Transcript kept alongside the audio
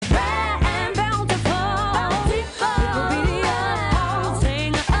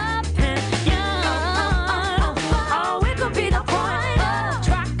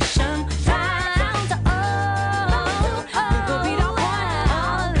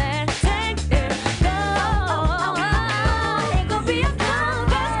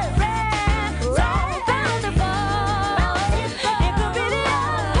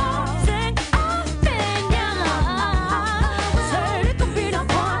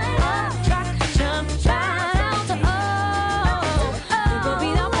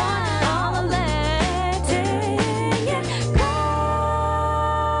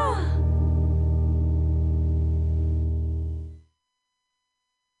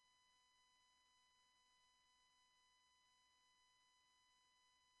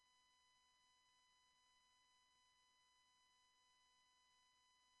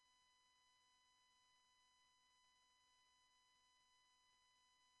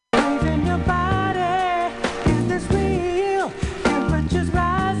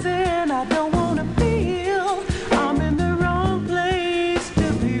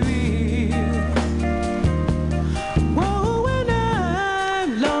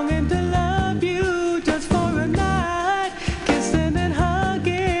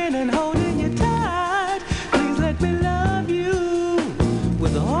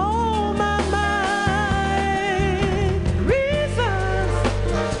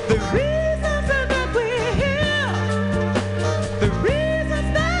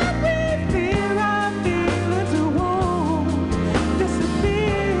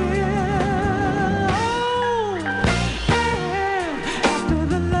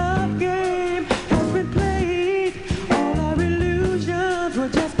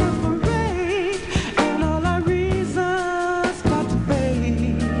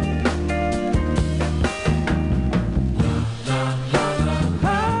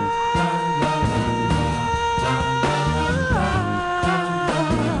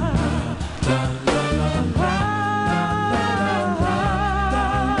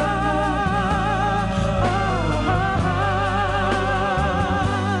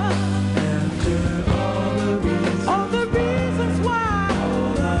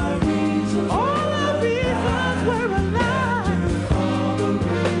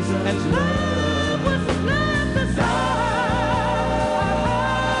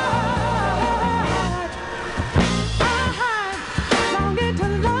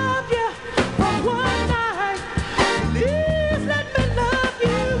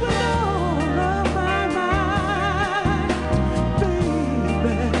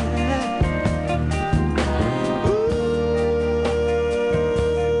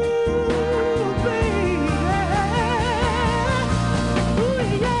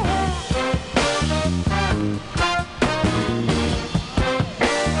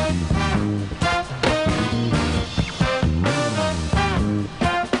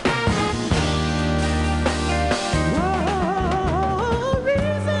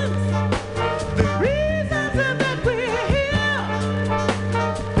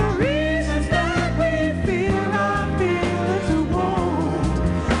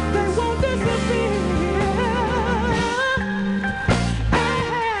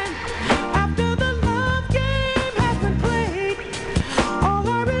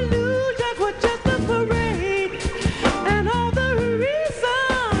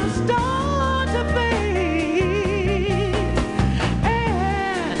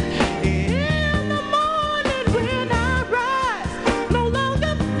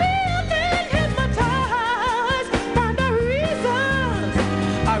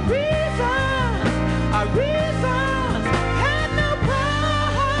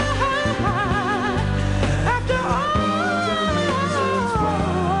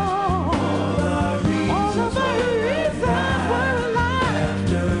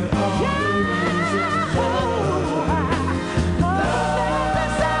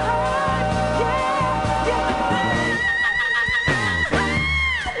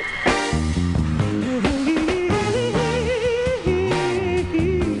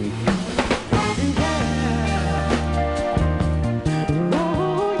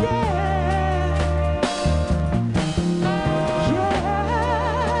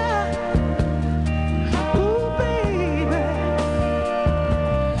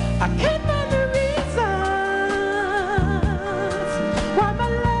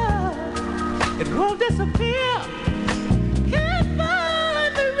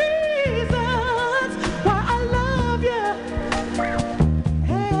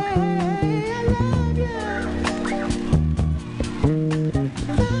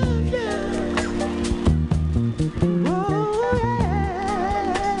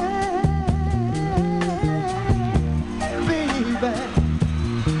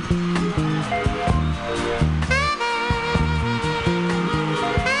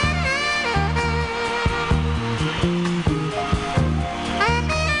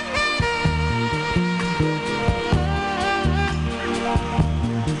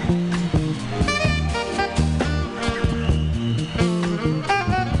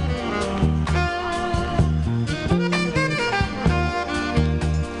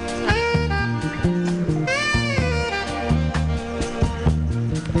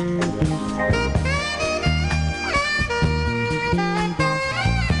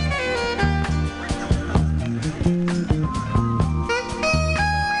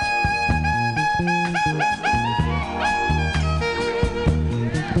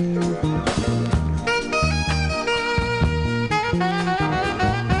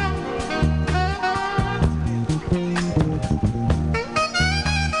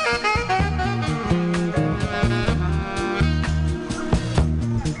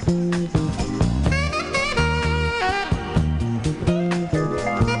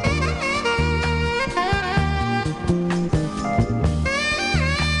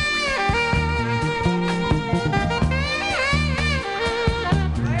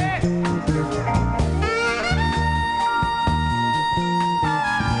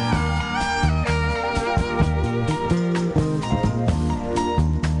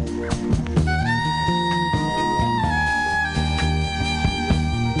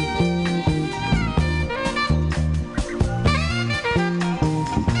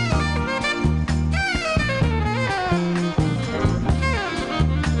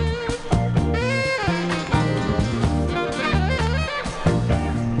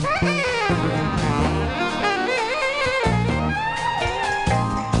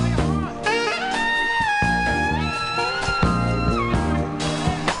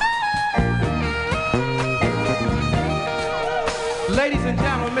Ladies and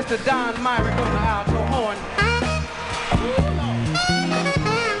gentlemen, Mr. Don Myrick on the alto horn.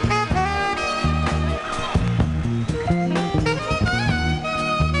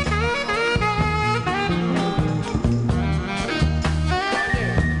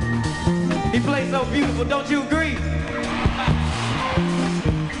 He plays so beautiful, don't you agree?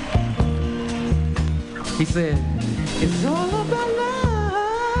 He said, it's all about love.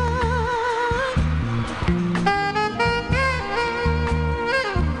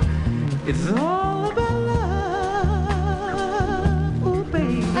 It's all about love, oh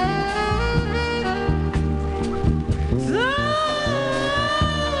baby. It's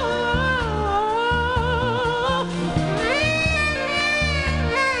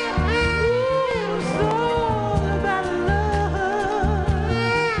all about love.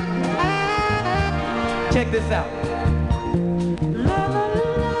 Check this out. La, la, la,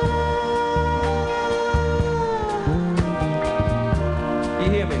 la. You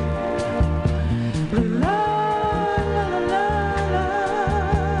hear me?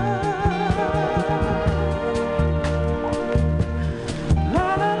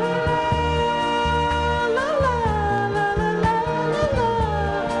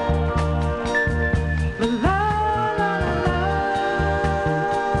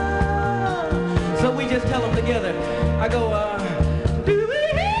 So we just tell them together.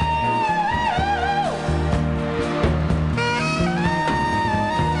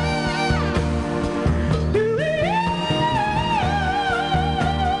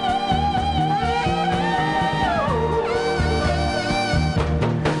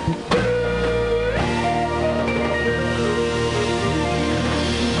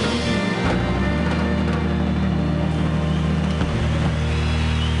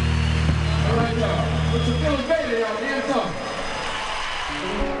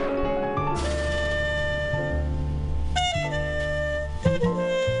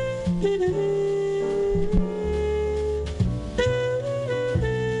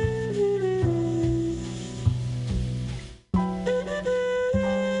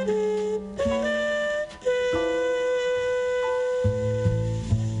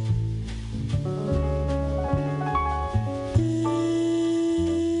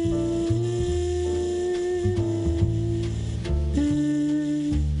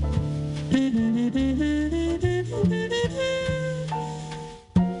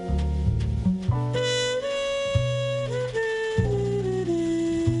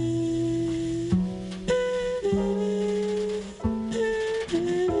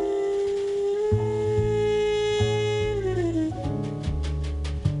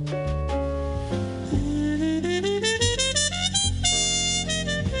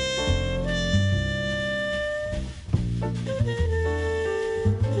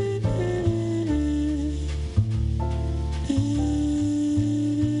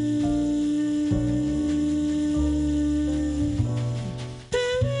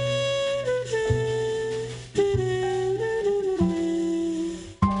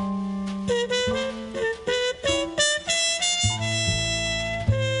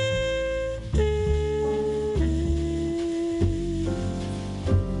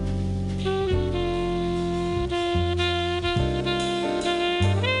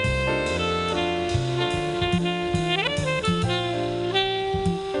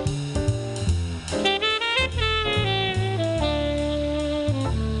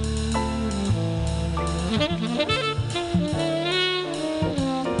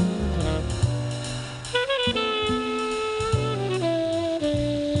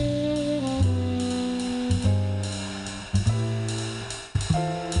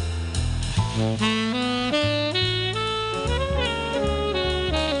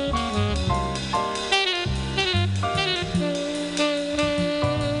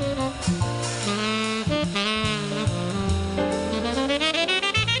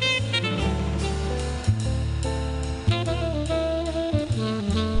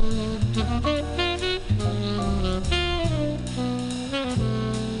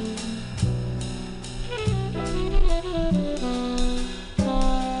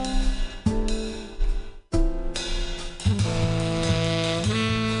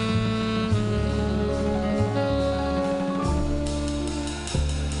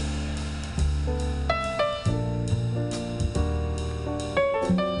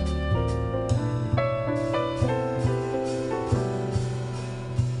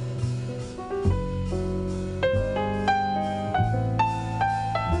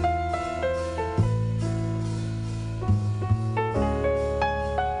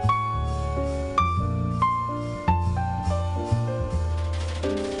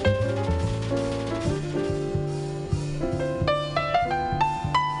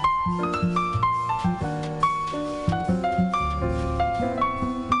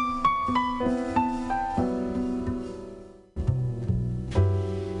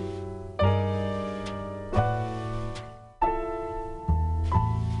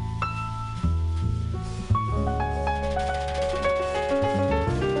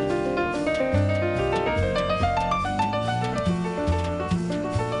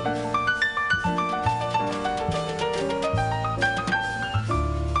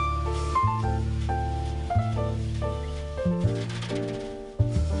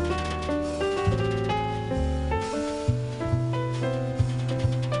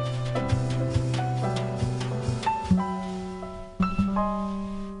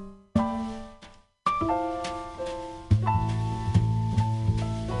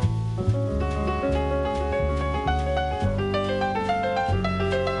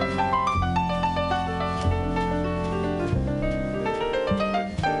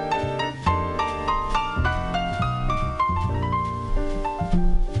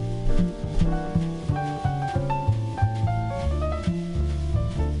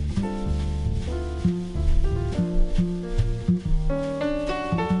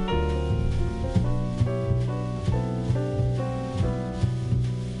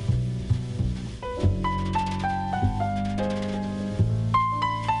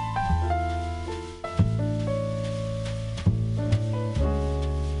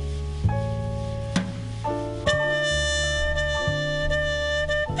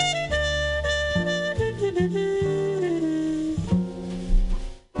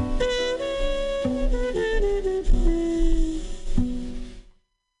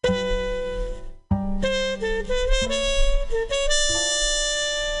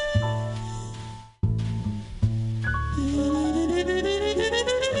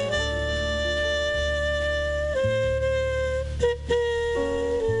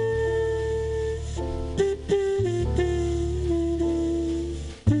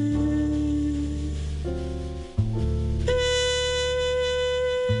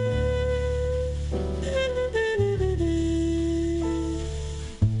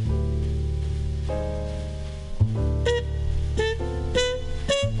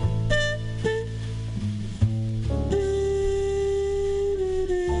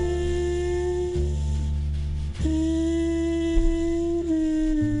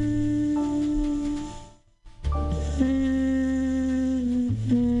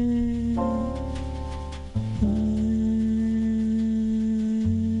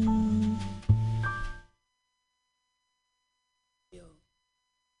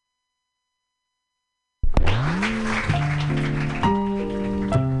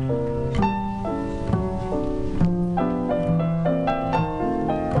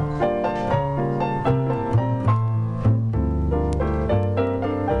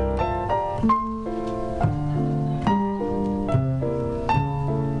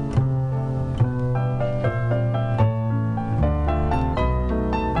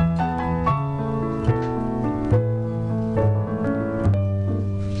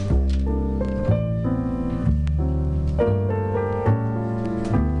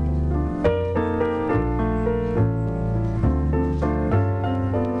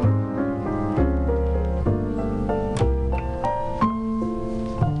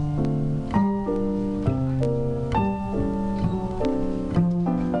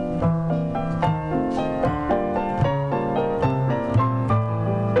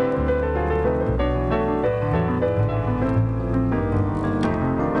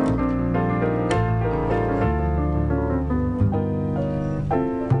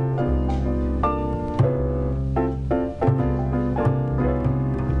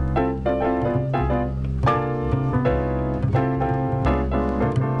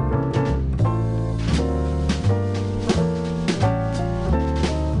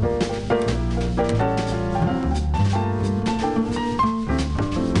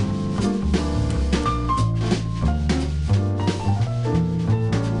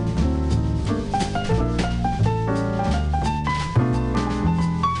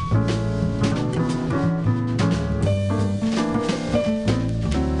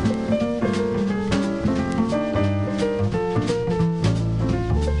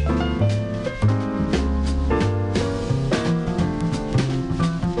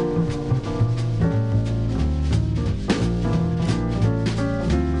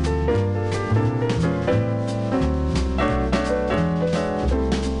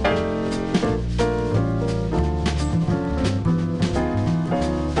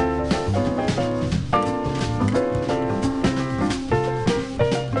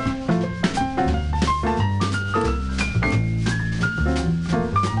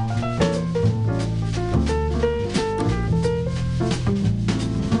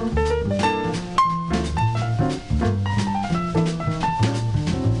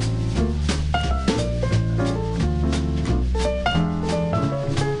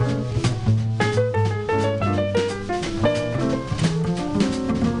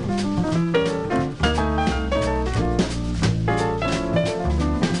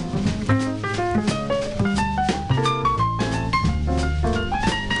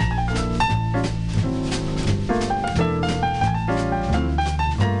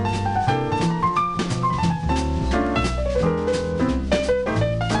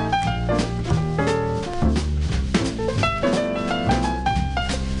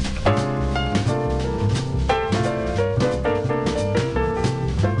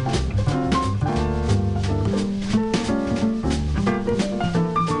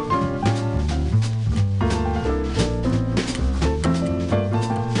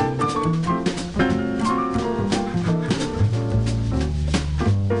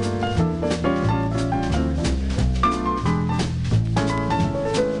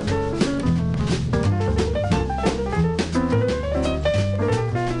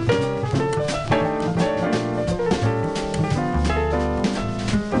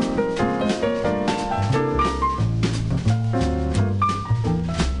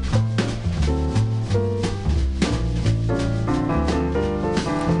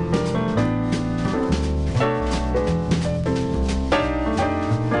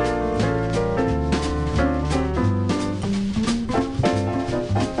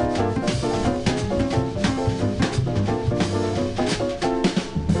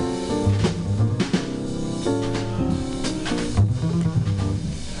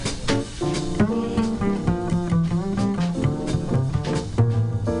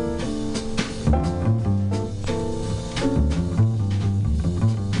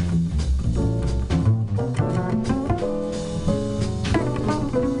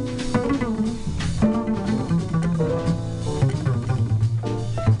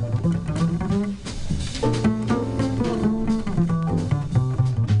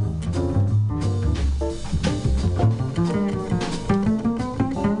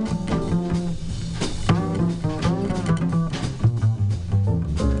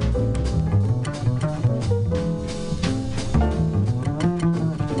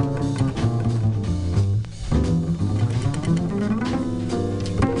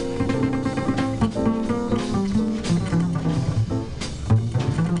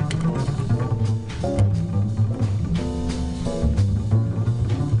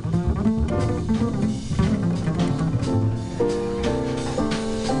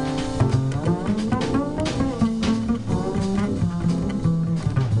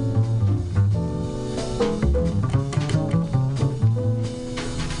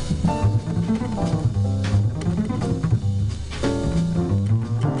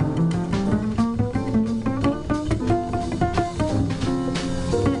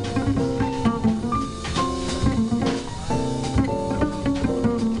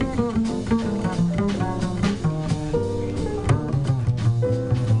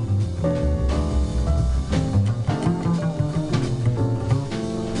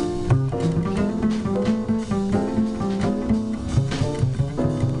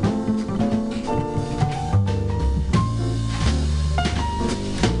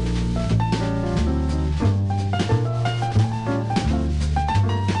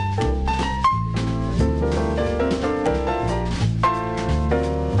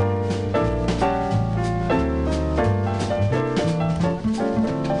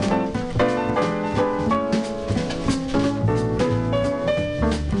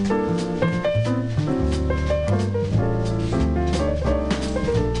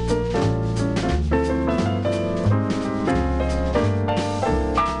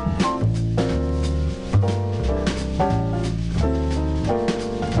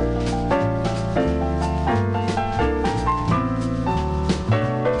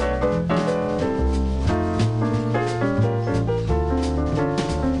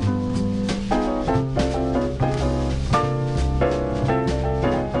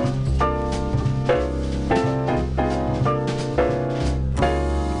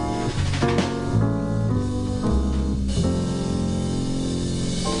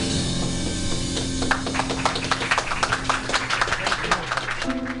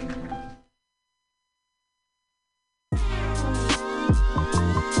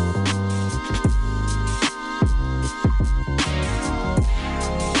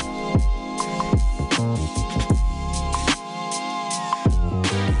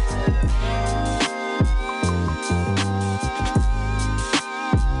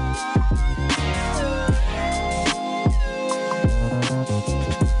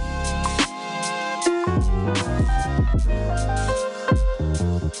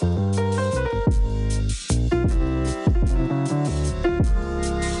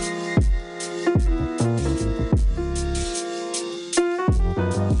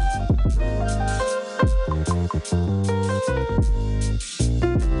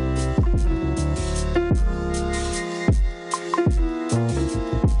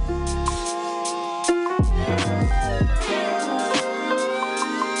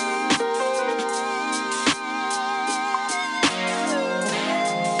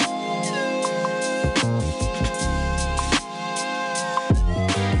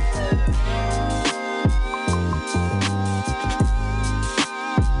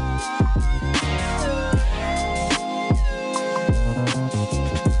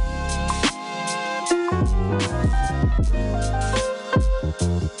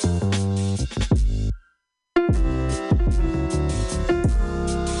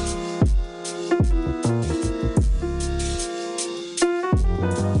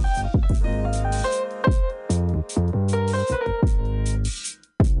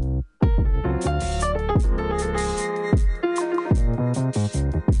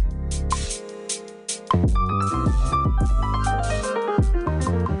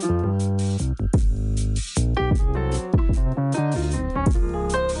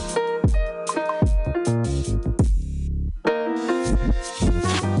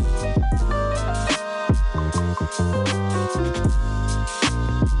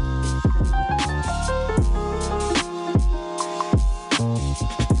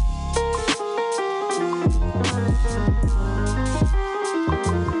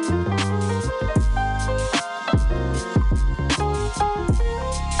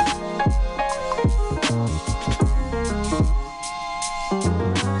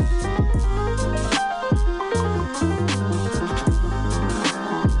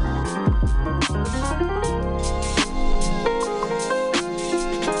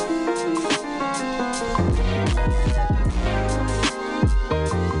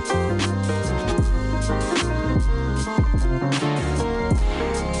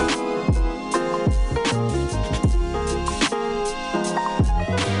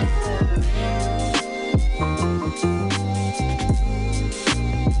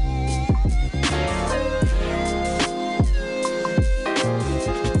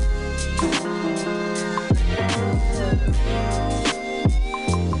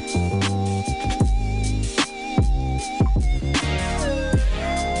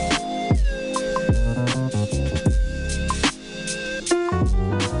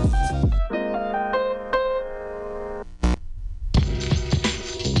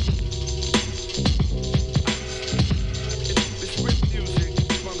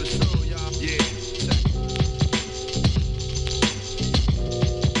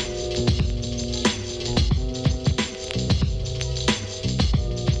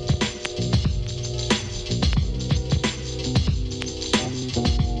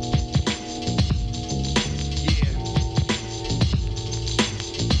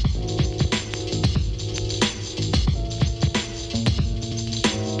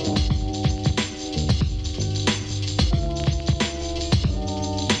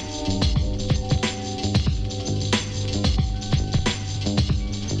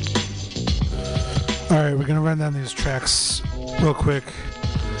 run down these tracks real quick.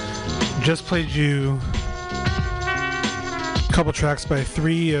 Just played you a couple tracks by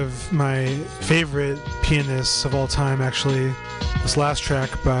three of my favorite pianists of all time, actually. This last track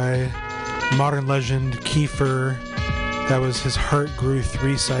by modern legend Kiefer, that was His Heart Grew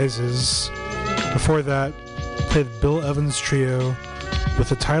Three Sizes. Before that, played Bill Evans Trio with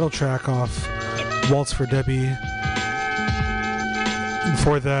the title track off Waltz for Debbie.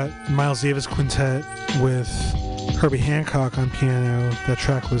 Before that, Miles Davis Quintet with Herbie Hancock on piano. That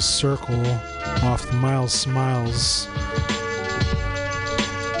track was Circle off the Miles Smiles.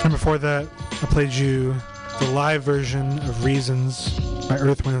 And before that, I played you the live version of Reasons by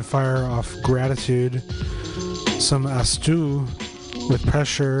Earth, Wind & Fire off Gratitude. Some Astu with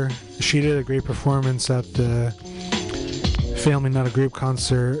Pressure. She did a great performance at the Family Not a Group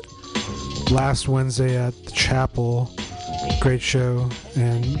concert last Wednesday at the Chapel. Great show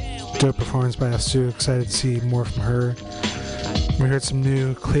and dope performance by Astu. Excited to see more from her. We heard some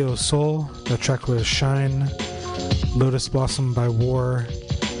new Cleo Soul. That track was Shine. Lotus Blossom by War.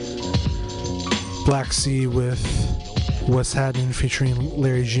 Black Sea with What's Happening featuring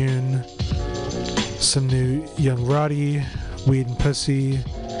Larry June. Some new Young Roddy, Weed and Pussy.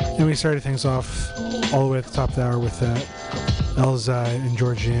 And we started things off all the way at the top of the hour with that Elzai and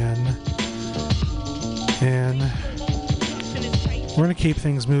Georgianne. And we're going to keep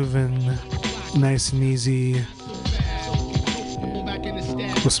things moving nice and easy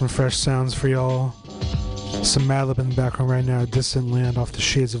with some fresh sounds for y'all. Some Madlib in the background right now, Distant Land off the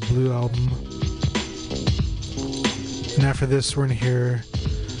Shades of Blue album. And after this, we're going to hear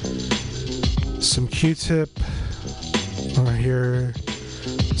some Q-Tip. We're going to hear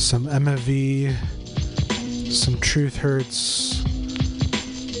some MFV, some Truth Hurts,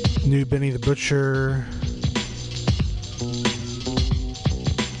 new Benny the Butcher,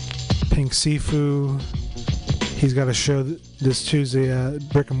 Pink Sifu. He's got a show this Tuesday at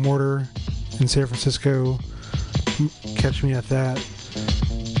Brick and Mortar in San Francisco. Catch me at that.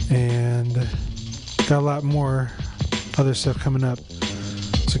 And got a lot more other stuff coming up.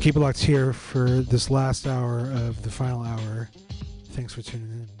 So keep it locked here for this last hour of the final hour. Thanks for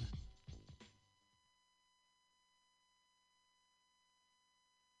tuning in.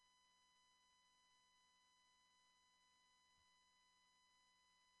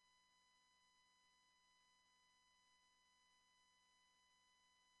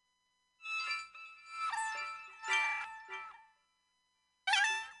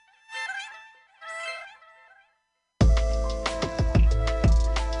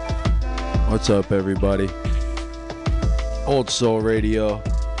 What's up, everybody? Old Soul Radio,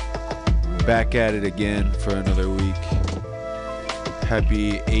 back at it again for another week.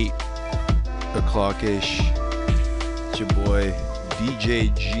 Happy 8 o'clock-ish. It's your boy, DJ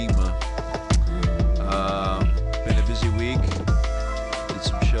Jima. Been a busy week. Did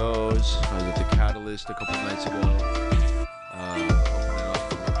some shows. I was at the Catalyst a couple nights ago. Opening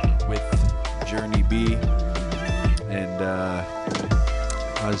up with Journey B. And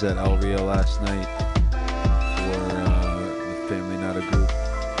I was at El Rio last night for the Family Not a Group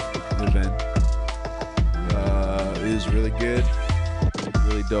event. It was really good,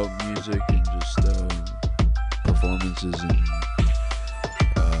 really dope music and just performances and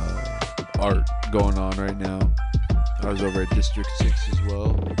art going on right now. I was over at District 6 as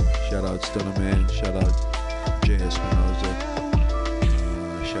well. Shout out Stunner Man, shout out Jay Espinoza,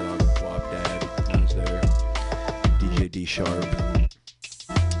 shout out Bob Dad, I was there, DJ D Sharp.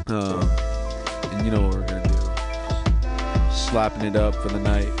 And you know what we're gonna do, just slapping it up for the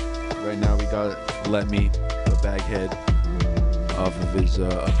night. Right now we got Let Me, the Baghead, off of his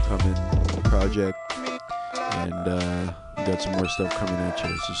upcoming project, and we got some more stuff coming at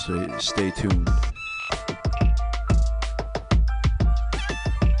you, so stay tuned.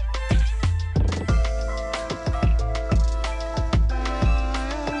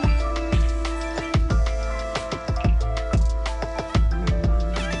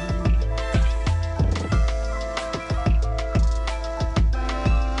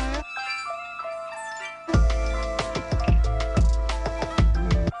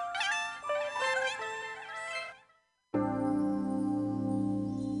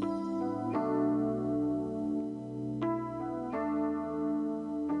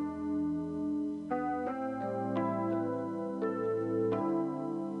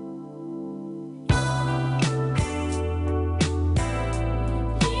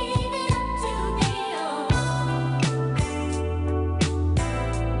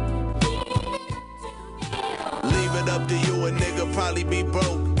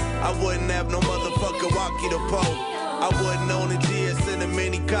 I wouldn't own a GS in a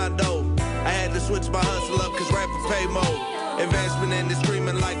mini condo. I had to switch my hustle up, cause rapping pay mode. Advancement in the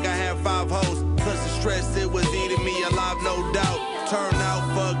screaming like I have 5 hoes. Plus the stress, it was eating me alive, no doubt. Turned out,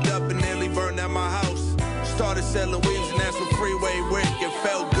 fucked up, and nearly burned out my house. Started selling weaves, and that's what freeway went. It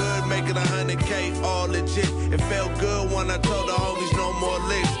felt good, making 100K, all legit. It felt good when I told the homies no more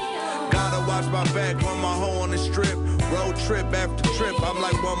licks. Gotta watch my back, run my hoe on the strip. Road trip after trip, I'm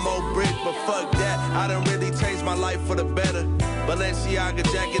like one more brick. But fuck that, I done really changed my life for the better. Balenciaga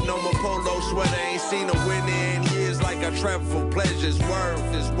jacket, no more polo sweater. Ain't seen a winner in years like I travel for pleasures. Word,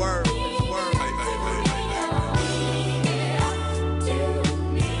 this word, this word.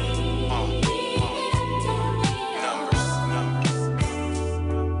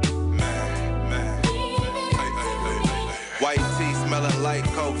 White tea smelling like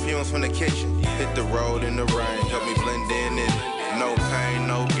coke fumes from the kitchen. Hit the road in the rain, help me blend in it. No pain,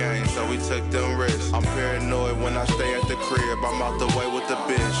 no gain, so we took them risks. I'm paranoid when I stay at the crib. I'm out the way with the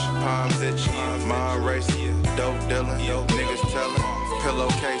bitch. Palms itching, mind racing, dope dealing, niggas telling.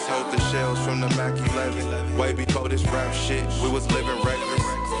 Pillowcase hold the shells from the Mac 11. Way before this rap shit, we was living reckless.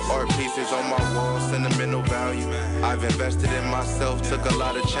 Art pieces on my wall, sentimental value. I've invested in myself, took a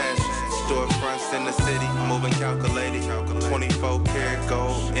lot of chances. Storefronts in the city, moving calculated. 24 karat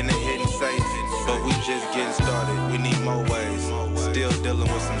gold in the hidden safe. But we just getting started, we need more ways. Still dealing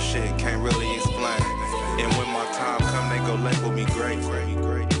with some shit, can't really explain. And when my time come, they go label me great.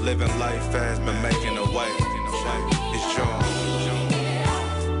 Living life fast, but making a way. It's John.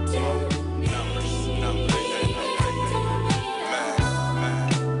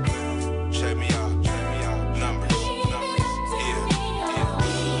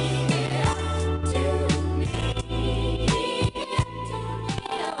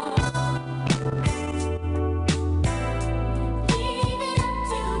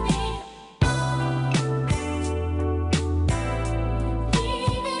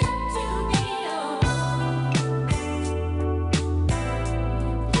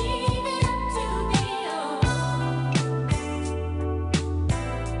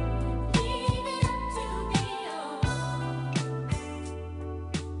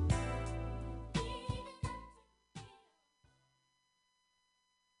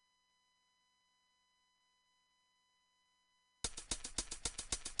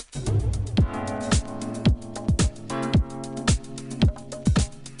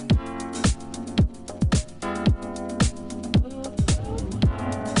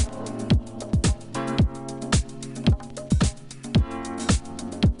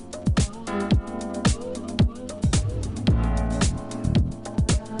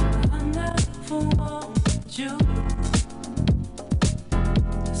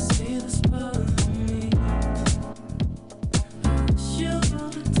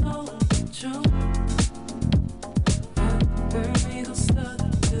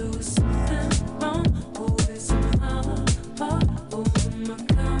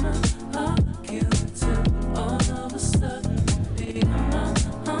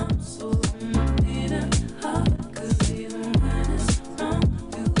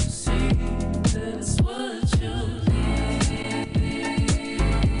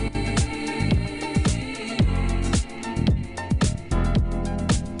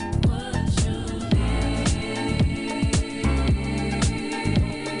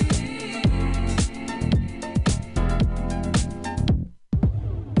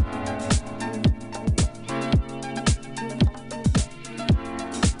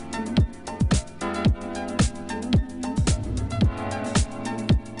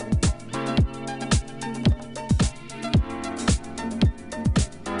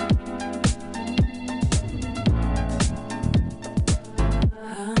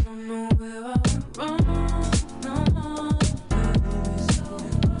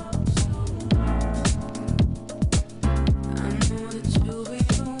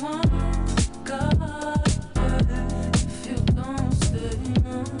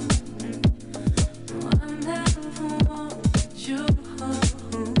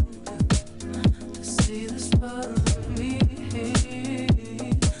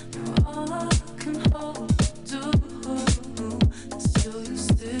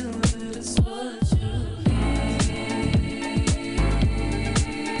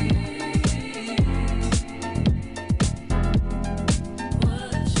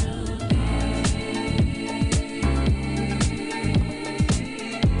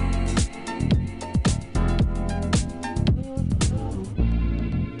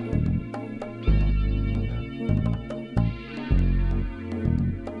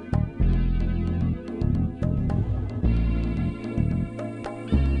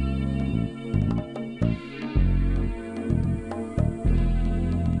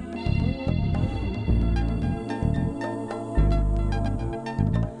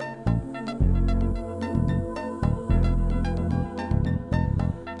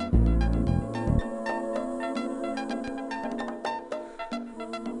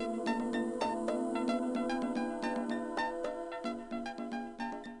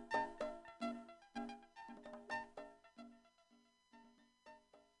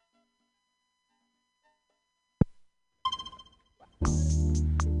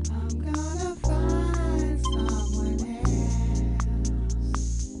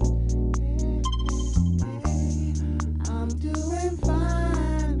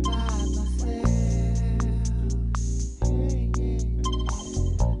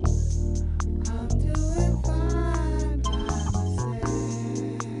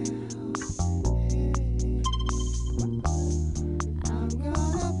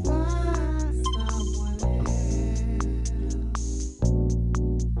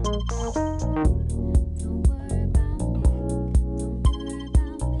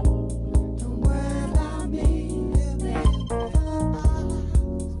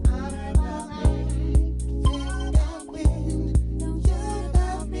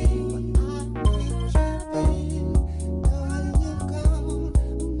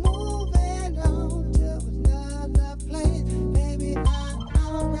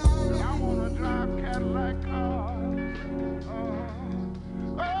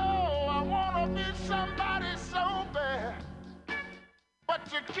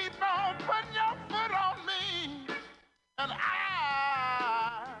 you keep on putting your foot on me. And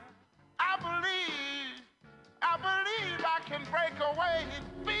I believe I can break away and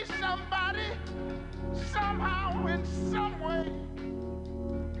be somebody somehow in some way.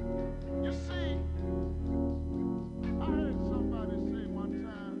 You see, I heard somebody say one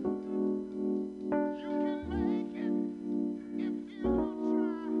time, you can make it if you try.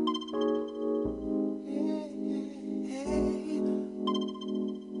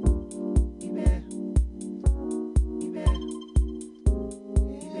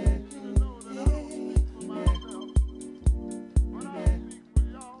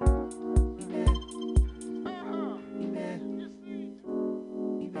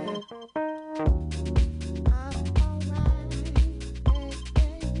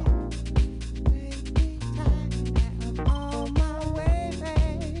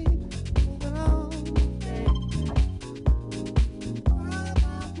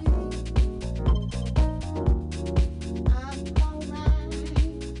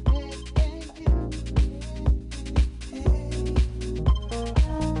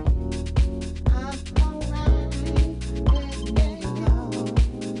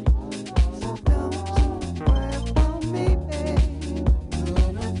 Don't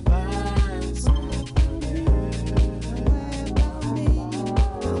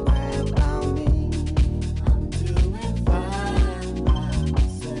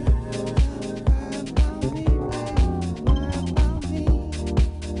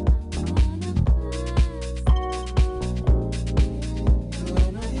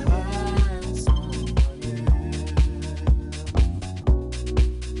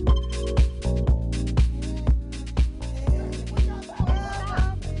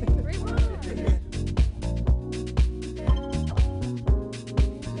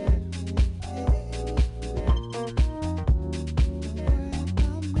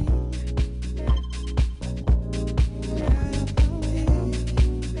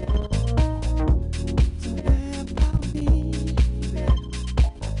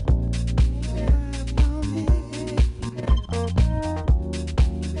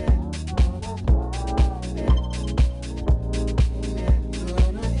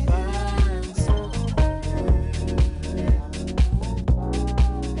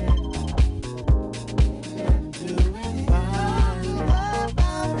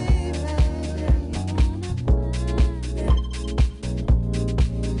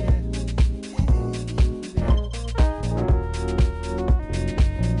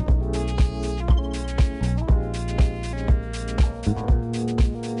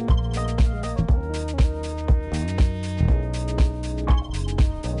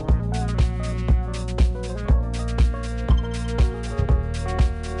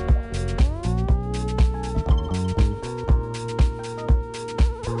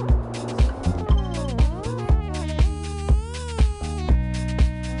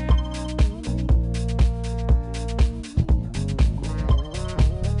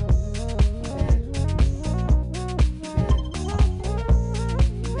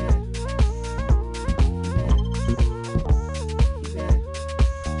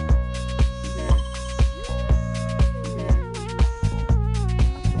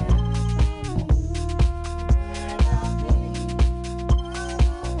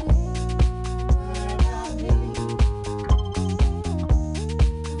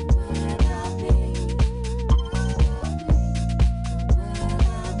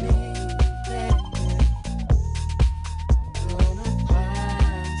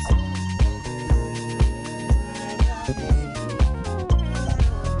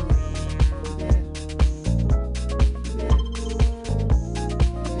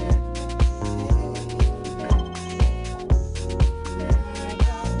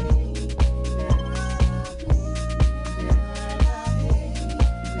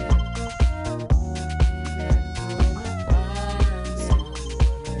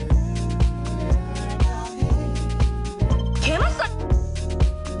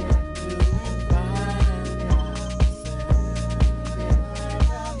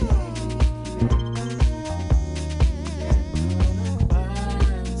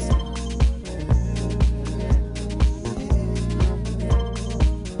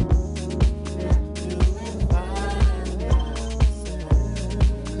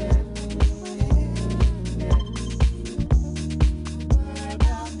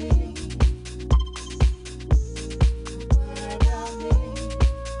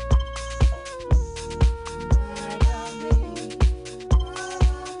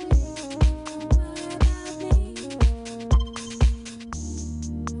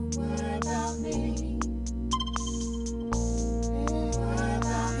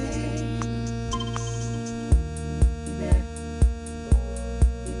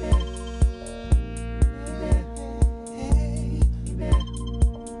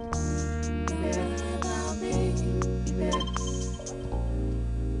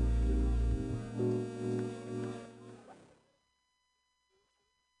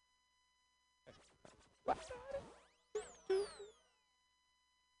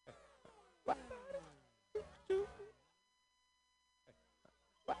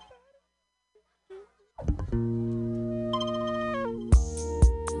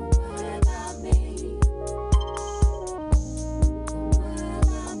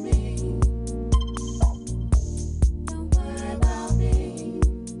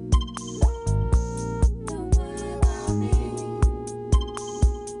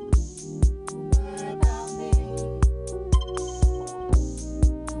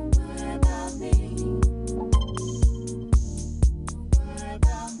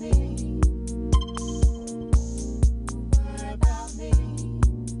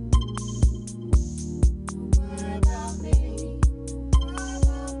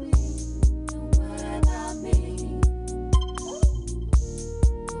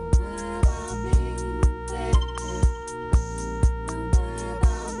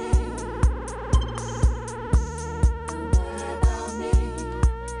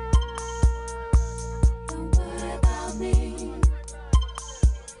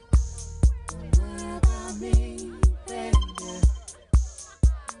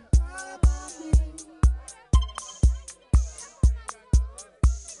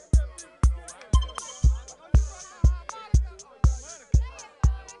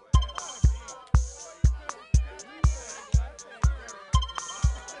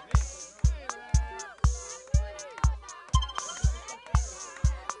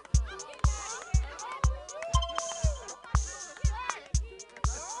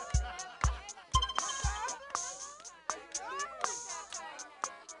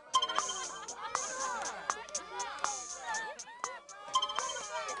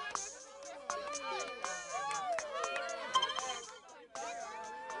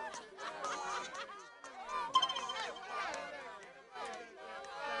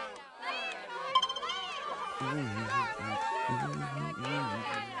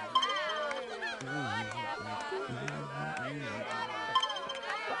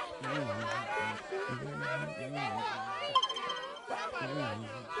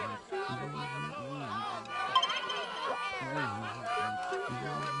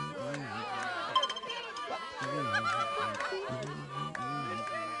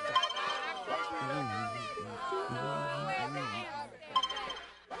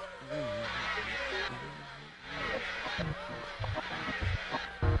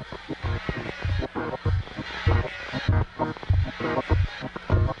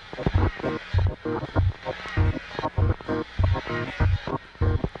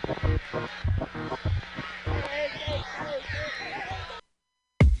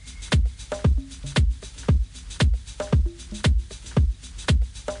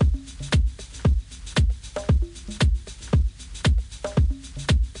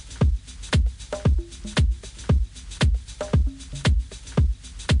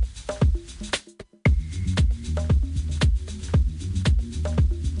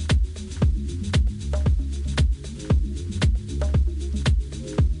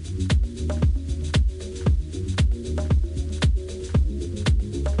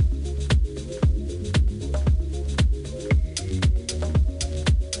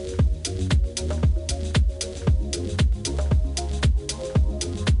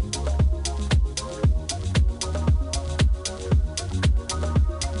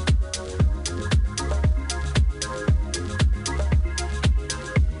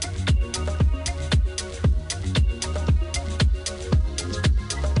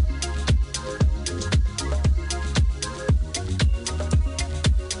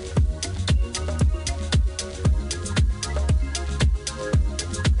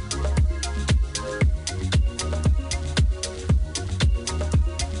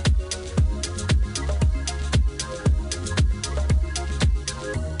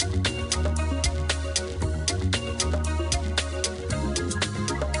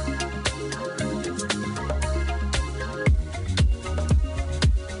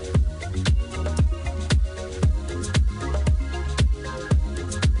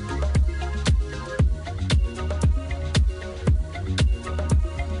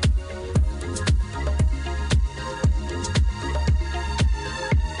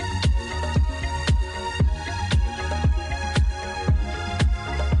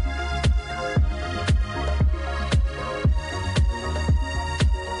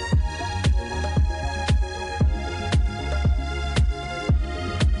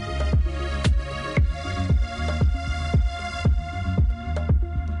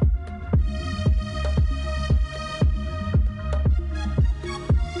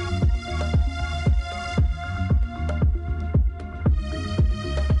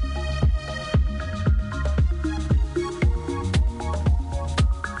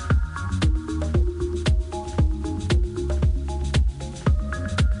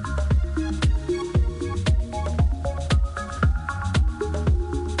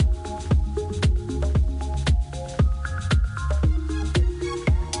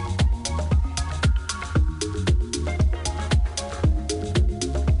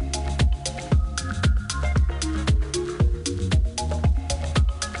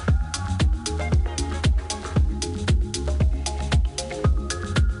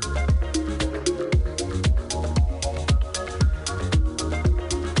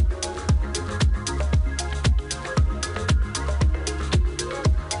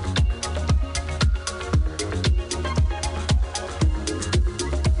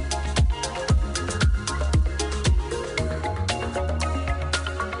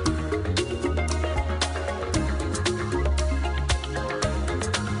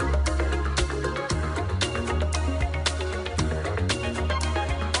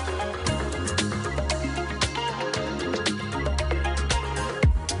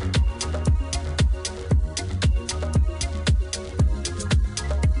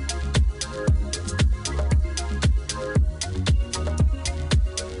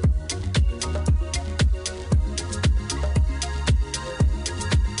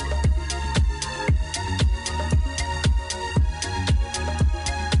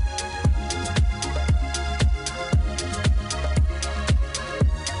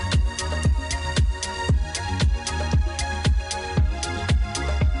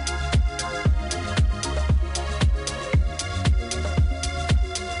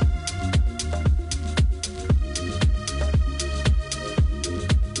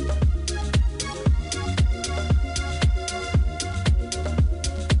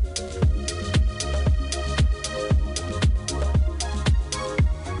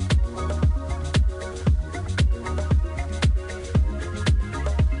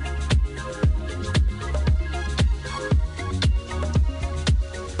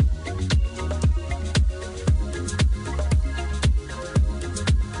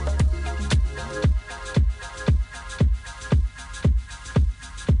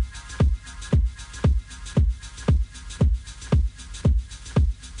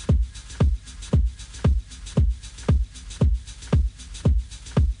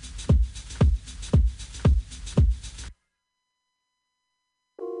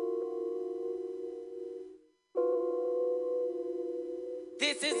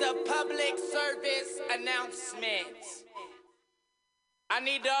This is a public service announcement. I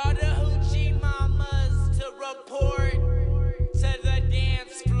need all the hoochie mamas to report to the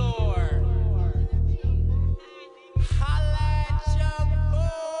dance floor. Holla at your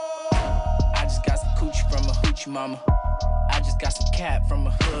boy. I just got some coochie from a hoochie mama. I just got some cat from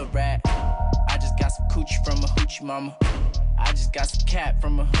a hood rat. I just got some coochie from a hoochie mama. I just got some cat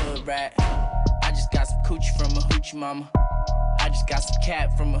from a hood rat. I just got some coochie from a hoochie mama. I just got some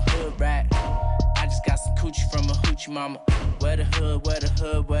cat from a hood rat. I just got some coochie from a hoochie mama. Where the hood, where the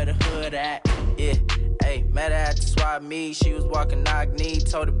hood, where the hood at? Yeah, ayy, met her at the swap meet. She was walking knock knee,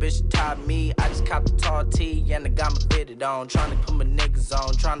 told the bitch to top me. I just copped a tall tee and I got my fitted on. Tryna put my niggas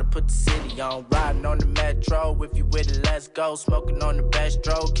on, tryna put the city on. Riding on the metro, if you with it, let's go. Smoking on the best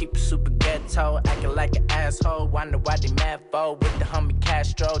dro, keep it super ghetto. Acting like an asshole, wonder why they mad for. With the homie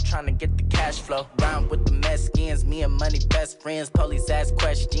Castro, tryna get the cash flow. Round with the Mexicans, me and Money best friends. Police ask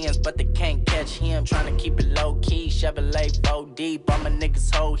questions, but they can't catch him. Tryna keep it low key, Chevrolet 4 deep. All my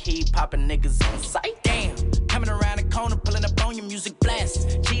niggas whole heat, popping niggas on sight. Damn, coming around the corner, pulling up on your music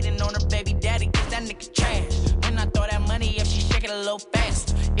blast. Cheating on her baby daddy, cause that nigga trash. When I throw that money, if she shake it a little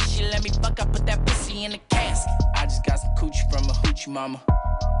fast. If she let me fuck, I put that pussy in the casket. I just got some coochie from a hoochie mama.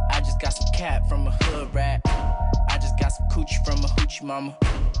 I just got some cat from a hood rat. I just got some coochie from a hoochie mama.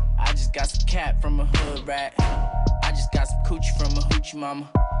 I just got some cat from a hood rat. I just got some coochie from a hoochie mama.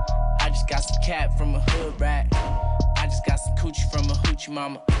 I just got some cat from a hood rat. I just got some coochie from a hoochie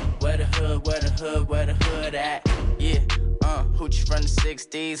mama. Where the hood, where the hood, where the hood at? Yeah, hoochie from the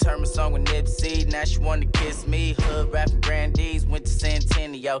 60s. Heard my song with Nipsey, now she wanna kiss me. Hood rapping grandees, went to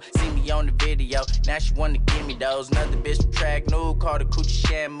Centennial. See me on the video, now she wanna give me those. Another bitch from track new, called her coochie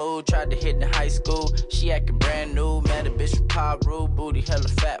shampoo. Tried to hit in high school, she acting brand new. Met a bitch from Paru, booty hella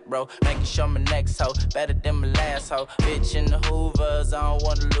fat, bro. Making sure my next hoe better than my last hoe. Bitch in the Hoovers, I don't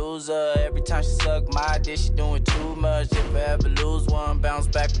wanna lose her. Every time she suck my dick, she doing too much. If I ever lose one, bounce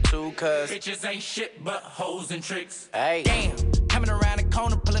back with two, cuz Bitches ain't shit but hoes and tricks. hey. Damn, coming around the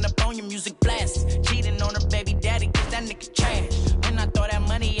corner, pulling up on your music blast. Cheating on her baby daddy, cause that nigga trash. When I throw that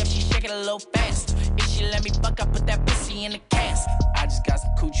money, if she shake it a little fast. If she let me fuck, I put that pussy in the casket. I just got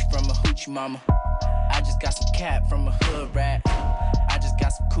some coochie from a hoochie mama. I just got some cat from a hood rat. I just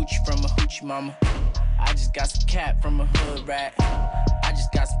got some coochie from a hoochie mama. I just got some cat from a hood rat. I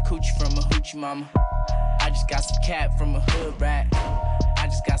just got some coochie from a hoochie mama. I just got some cat from a hood rat. I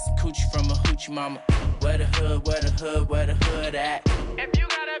just got some coochie from a hoochie mama. Where the hood, where the hood, where the hood at? If you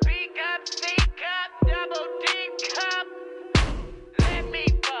got a B cup, C cup, double D cup, let me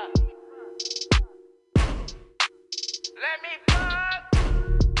fuck. Let me fuck.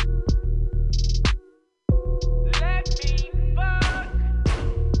 Let me fuck.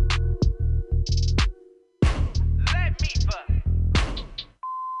 Let me fuck.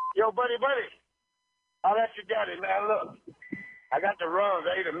 Yo, buddy. I'll let you get it, man. Look, I got the runs.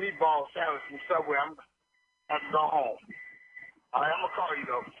 I ate a meatball sandwich from Subway. I'm have to go home. All right, I'm gonna call you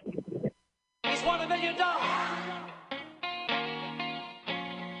though. It's $1 million.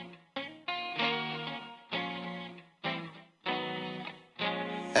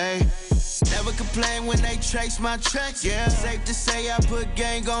 Hey, never complain when they trace my tracks. Yeah, safe to say I put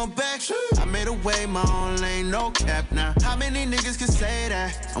gang on back. I made a way, my own lane, no cap now. How many niggas can say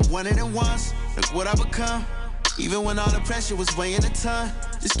that? I'm one of them ones. Look what I become. Even when all the pressure was weighing a ton,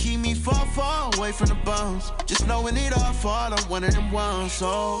 just keep me far away from the bones. Just knowing it all fall, I'm one of them ones.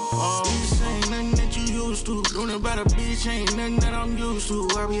 This ain't nothing that you used to. Doing about a bitch ain't nothing that I'm used to.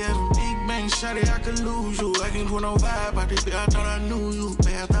 I be having big bang, shawty, I could lose you. I can't put no vibe out this bitch, I thought I knew you.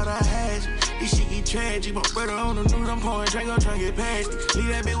 Man, I thought I had you. This shit get tragic. My brother on the news, I'm pouring drink, I'm trying to get past it. Leave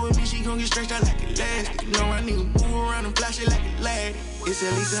that bitch with me, she gon' get stretched out like elastic. You know I need to move around and flash it like a lad. It's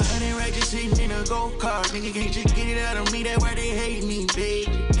at least 100 right just sitting in a go-kart. Nigga can't just get it out of me, that's why they hate me, baby.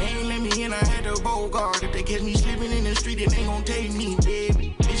 They ain't let me in, I had to bogart. If they catch me slipping in the street, then they gon' take me,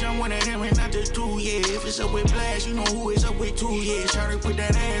 baby. Bitch, I'm one of them and not just two, yeah. If it's up with Blast, you know who it's up with too, yeah. Shawty put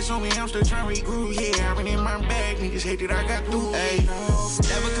that ass on me, I'm still trying to regroup, yeah. I've been in my bag, niggas hate that I got through, hey.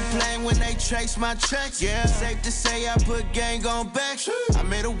 Never complain when they trace my tracks, yeah. Safe to say I put gang on back. I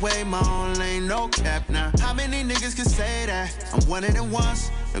made a way, my own lane, no cap now. How many niggas can say that? I'm one of them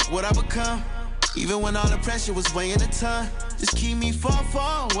ones. Look what I become. Even when all the pressure was weighing a ton, just keep me far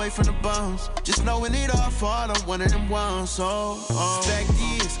away from the bones. Just knowing it all fall, I'm one of them ones. Fact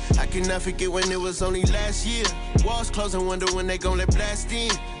is, I can never forget when it was only last year. Walls closing, wonder when they gon' let blast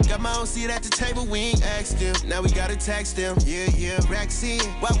in. got my own seat at the table, we ain't asked them. Now we gotta tax them. Yeah, racks in.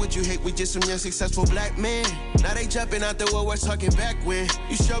 Why would you hate? We just some young successful black men. Now they jumping out the woodwork talking back when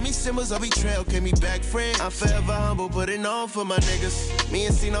you showed me symbols of betrayal, came me back friend. I'm forever humble, putting on for my niggas. Me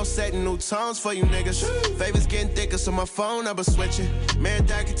and C-No setting new tones for you niggas. Favors getting thicker, so my phone number switching. Man,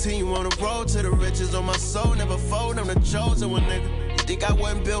 I continue on the road to the riches. On my soul, never fold, I'm the chosen one, nigga. Think I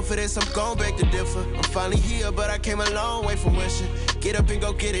wasn't built for this, I'm gon' beg to differ. I'm finally here, but I came a long way from wishing. Get up and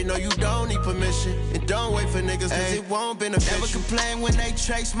go get it, no you don't need permission. And don't wait for niggas, cause it won't benefit. Never complain when they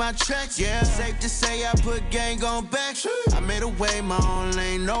trace my checks, yeah. Safe to say I put gang on back. I made a way, my own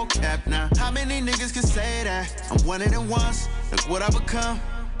lane, no cap now. How many niggas can say that? I'm one of them ones, look what I become.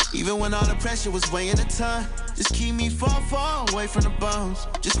 Even when all the pressure was weighing a ton. Just keep me far away from the bones.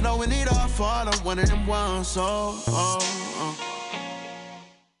 Just knowing it all fall, I'm one of them ones, oh.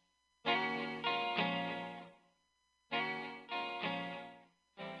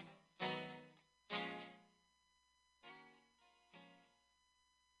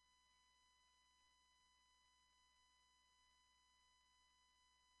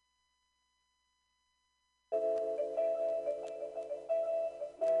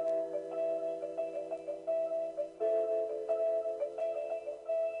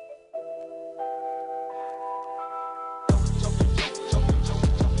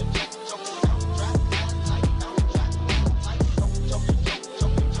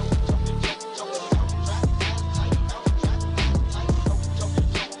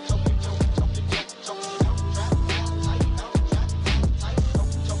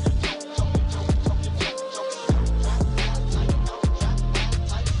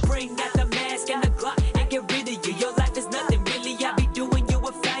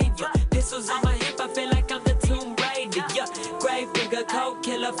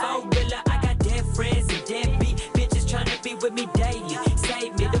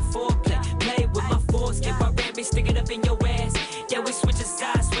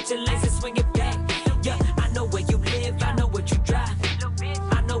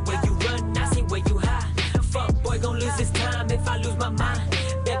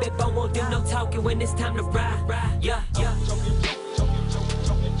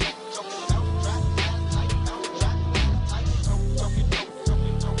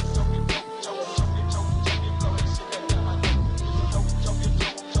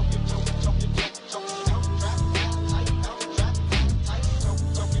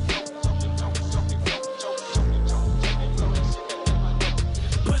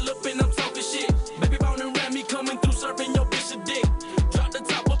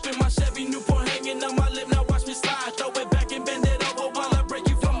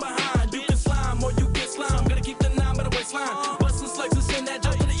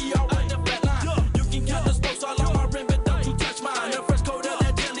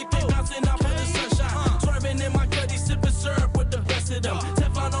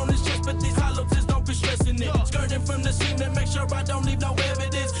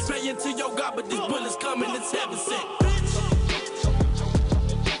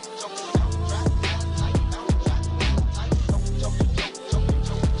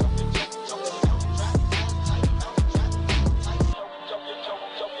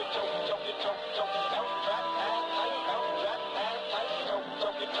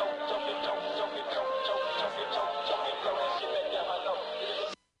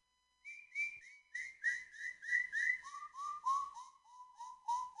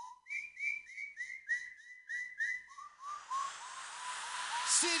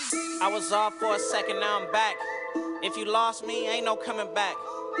 I was off for a second, now I'm back. If you lost me, ain't no coming back.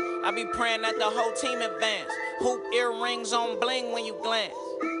 I be praying that the whole team advance. Hoop earrings on bling when you glance.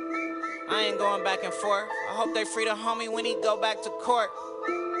 I ain't going back and forth. I hope they free the homie when he go back to court.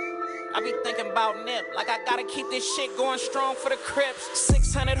 I be thinking about Nip, like I gotta keep this shit going strong for the Crips.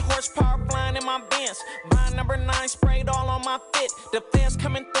 600 horsepower flying in my Benz. Buying number 9 sprayed all on my fit. The fans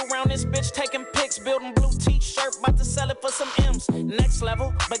coming through round this bitch taking pics. Building blue t-shirt, about to sell it for some M's. Next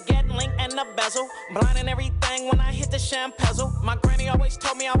level, baguette link and the bezel. Blinding everything when I hit the champagne. My granny always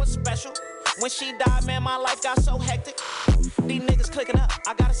told me I was special. When she died, man, my life got so hectic. These niggas clicking up,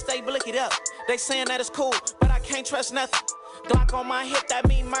 I gotta stay blicked up. They saying that it's cool, but I can't trust nothing. Glock on my hip, that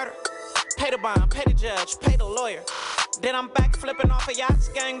mean murder. Pay the bond, pay the judge, pay the lawyer. Then I'm back flipping off of yachts,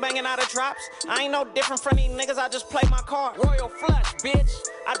 gang banging out of drops. I ain't no different from these niggas, I just play my card. Royal flush, bitch.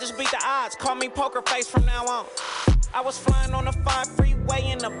 I just beat the odds, call me poker face from now on. I was flying on the 5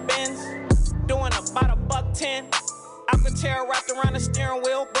 freeway in the Benz, doing about $110. Alcantara wrapped around the steering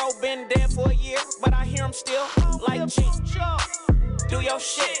wheel. Bro been dead for a year, but I hear him still. Like G, do your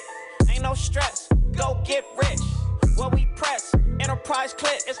shit, ain't no stress. Go get rich, what we press. Enterprise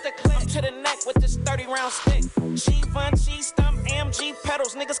clip, it's the clip to the neck with this 30-round stick. G-Fun, G-Stump, AMG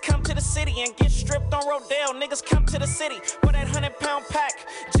pedals. Niggas come to the city and get stripped on Rodale. Niggas come to the city for that 100-pound pack.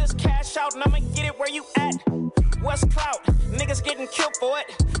 Just cash out and I'ma get it where you at. What's clout? Niggas getting killed for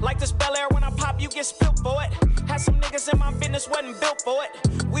it. Like this Bel Air, when I pop, you get spilled for it. Had some niggas in my business, wasn't built for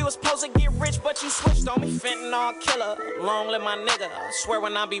it. We was supposed to get rich, but you switched on me. Fentanyl killer, long live my nigga. I swear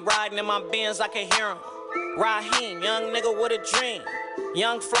when I be riding in my Benz, I can hear him. Raheem, young nigga with a dream.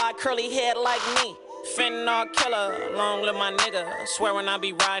 Young fly, curly head like me. Fentanyl killer, long live my nigga. I swear when I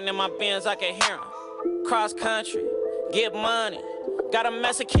be riding in my Benz, I can hear him. Cross country, get money. Got a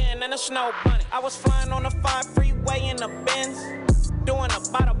Mexican and a snow bunny. I was flying on the 5 freeway in the Benz, doing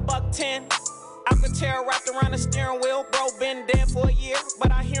about $110. Alcatraz wrapped around the steering wheel. Bro been dead for a year,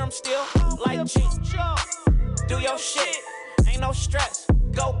 but I hear him still like G. Do your shit, ain't no stress.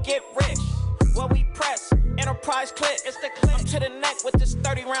 Go get rich. What we press, Enterprise clip, it's the clip to the neck with this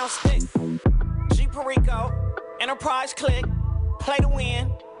 30-round stick. G Perico, Enterprise click, play to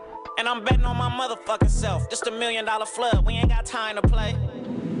win. And I'm betting on my motherfucking self. Just $1 million flood, we ain't got time to play.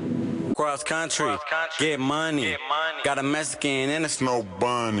 Cross country, get money. Got a Mexican and a snow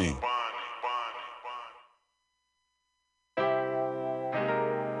bunny.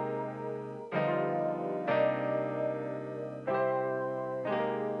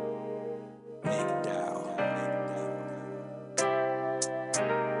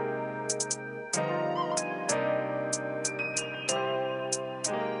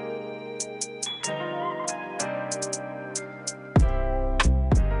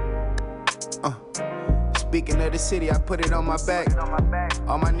 Speaking of the city, I put it on my back.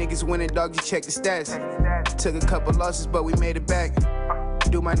 All my niggas winning, dog, you check the stats. Took a couple losses, but we made it back.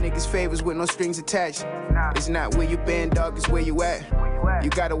 Do my niggas favors with no strings attached. It's not where you been, dog, it's where you at. You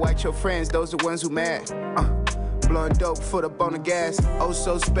gotta watch your friends, those the ones who mad. Blowing dope, foot up on the gas. Oh,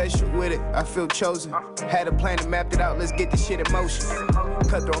 so special with it, I feel chosen. Had a plan and mapped it out, let's get this shit in motion.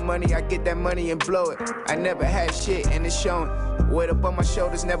 Cutthroat money, I get that money and blow it. I never had shit and it's showing. Weight up on my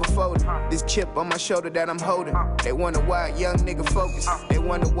shoulders, never folded. This chip on my shoulder that I'm holding. They wonder why a young nigga focus. They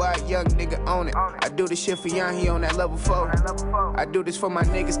wonder why a young nigga own it. I do this shit for young, he on that level 4. I do this for my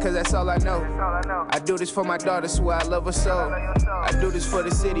niggas, cause that's all I know. I do this for my daughter, swear I love her so. I do this for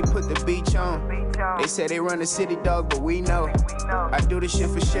the city, put the beach on. They say they run the city, dog, but we know. I do this shit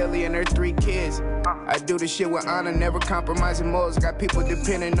for Shelly and her 3 kids. I do this shit with honor, never compromising morals. Got people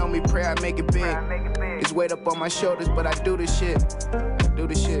depending on me, pray I make it big. It's weight up on my shoulders, but I do this shit. I do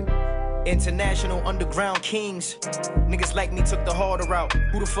this shit. International underground kings. Niggas like me took the harder route.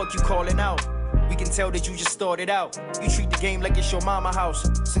 Who the fuck you calling out? We can tell that you just started out. You treat the game like it's your mama house.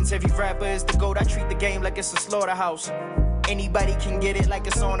 Since every rapper is the GOAT, I treat the game like it's a slaughterhouse. Anybody can get it like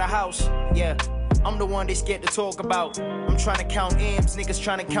it's on the house. Yeah, I'm the one they scared to talk about. I'm trying to count M's, niggas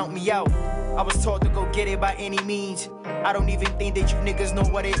trying to count me out. I was taught to go get it by any means. I don't even think that you niggas know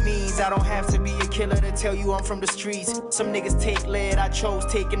what it means. I don't have to be a killer to tell you I'm from the streets. Some niggas take lead, I chose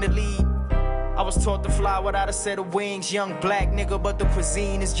taking the lead. I was taught to fly without a set of wings. Young black nigga, but the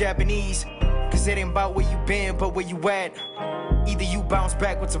cuisine is Japanese. Cause it ain't about where you been, but where you at. Either you bounce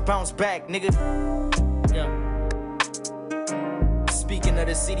back or to bounce back, nigga. Yeah. Speaking of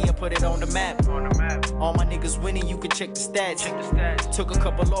the city, I put it on the map. All my niggas winning, you can check the stats. Took a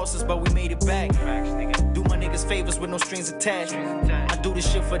couple losses, but we made it back. Do my niggas favors with no strings attached. I do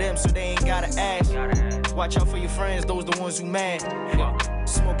this shit for them, so they ain't gotta ask. Watch out for your friends, those the ones who mad.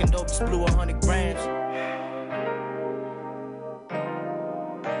 Smoking dope, just blew 100 grams.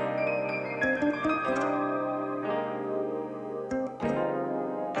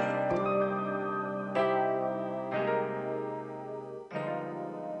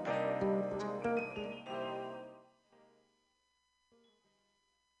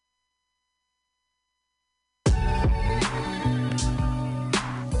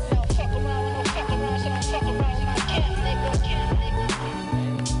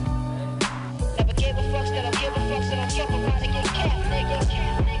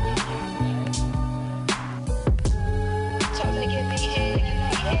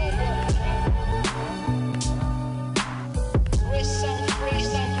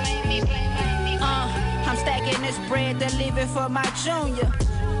 For my junior,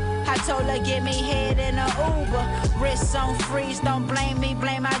 I told her get me head in a Uber. Wrists on freeze, don't blame me,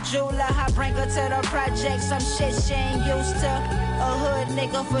 blame my jeweler. I bring her to the project, some shit she ain't used to. A hood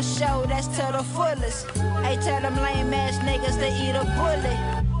nigga for sure, that's to the fullest. Hey, tell them lame ass niggas to eat a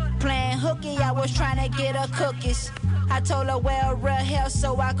bullet. Playing hooky, I was trying to get her cookies. I told her wear real hair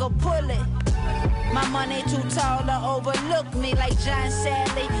so I could pull it. My money too tall to overlook me like John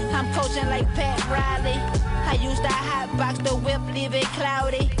Sally. I'm coaching like Pat Riley. I use that hot box to whip, leave it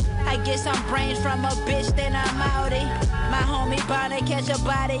cloudy. I get some brains from a bitch, then I'm outie. My homie bound to catch a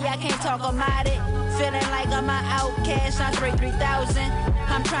body, I can't talk about it. Feeling like I'm an outcast, I'm 3000.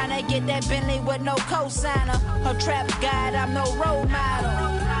 I'm trying to get that Bentley with no cosigner. A trap guide, I'm no role model.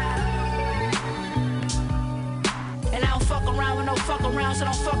 And I don't fuck around with no fuck around, so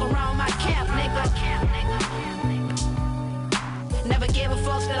don't fuck around my camp, nigga. Never give a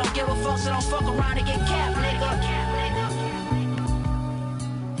fuck, so don't give a fuck, so don't fuck around and get capped, nigga.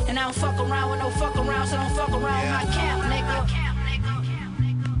 And I don't fuck around with no fuck around, so don't fuck around my camp, nigga.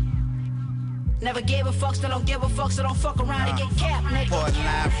 Never gave a fuck, so don't give a fuck, so don't fuck around and get capped, nigga. Port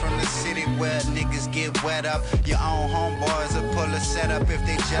line from the city where niggas get wet up. Your own homeboys will pull a setup if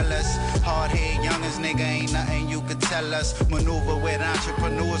they jealous. Hard-head youngins, nigga, ain't nothing you could tell us. Maneuver with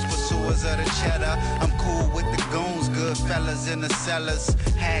entrepreneurs, pursuers of the cheddar. I'm cool with the goons, good fellas in the cellars.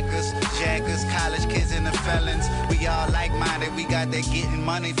 Hackers, jackers, college kids and the felons. We all like-minded, we got that getting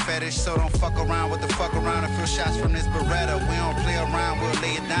money fetish. So don't fuck around with the fuck around and feel shots from this Beretta. We don't play around, we'll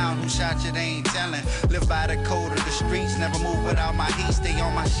lay it down. Who shot you, they ain't telling. Live by the code of the streets, never move without my heat. Stay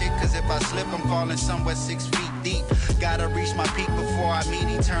on my shit, cause if I slip, I'm falling somewhere 6 feet deep. Gotta reach my peak before I meet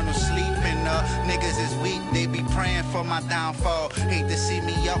eternal sleep. And niggas is weak, they be praying for my downfall. Hate to see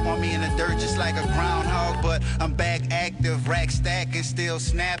me up on me in the dirt just like a groundhog. But I'm back active, rack stacking, still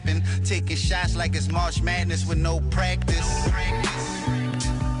snapping. Taking shots like it's March Madness with no practice.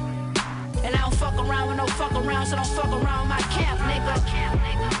 And I don't fuck around with no fuck around, so don't fuck around my camp, nigga.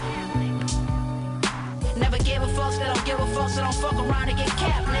 Never give a fuck, so don't give a fuck, so don't fuck around and get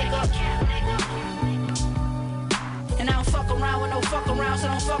capped, nigga. And I don't fuck around with no fuck around, so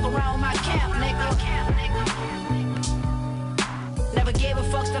don't fuck around with my camp, nigga. Never give a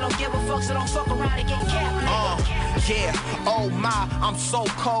fuck, so don't give a fuck, so don't fuck around and get capped, nigga. Yeah, oh my, I'm so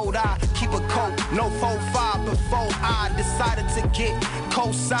cold, I keep a coat, no 4-5 before I decided to get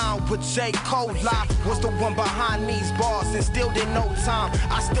co-signed with J. Cole. I was the one behind these bars and still didn't know time.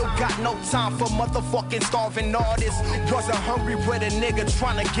 I still got no time for motherfucking starving artists. Wasn't hungry with a nigga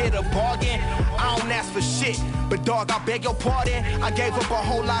trying to get a bargain. I don't ask for shit, but dog, I beg your pardon. I gave up a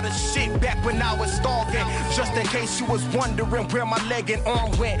whole lot of shit back when I was starving. Just in case you was wondering where my leg and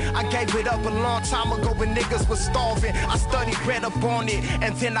arm went, I gave it up a long time ago when niggas was starving. I studied, read up on it,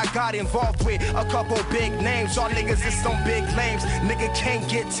 and then I got involved with a couple big names. Y'all niggas is some big lames. Nigga can't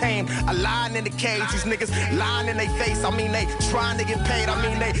get tamed. A lion in the cage. These niggas lying in their face. I mean, they trying to get paid. I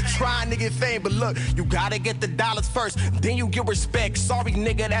mean, they trying to get fame. But look, you gotta get the dollars first, then you get respect. Sorry,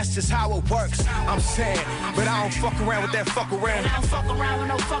 nigga, that's just how it works. I'm saying, but I don't fuck around with that fuck around. And I don't fuck around with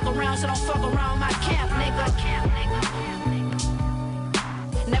no fuck around, so don't fuck around my camp, nigga.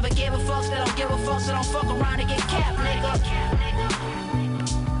 Never give a fuck, so don't give a fuck, so don't fuck around and get capped, nigga.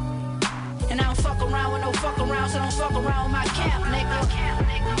 And I don't fuck around with no fuck around, so don't fuck around with my camp, nigga.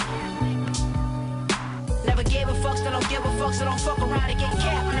 Never give a fuck, so don't give a fuck, so don't fuck around and get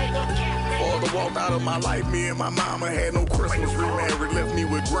capped, nigga. Father walked out of my life, me and my mama had no Christmas. Remarried, left me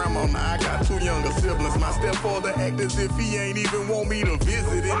with grandma, now I got 2 younger siblings. My stepfather act as if he ain't even want me to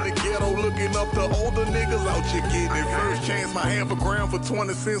visit. In the ghetto looking up to older niggas out here getting it. First chance, my half a gram for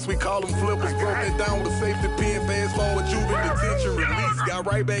 20 cents, we call them flippers. Broke it down with a safety pin, fast forward, juvenile detention release. Got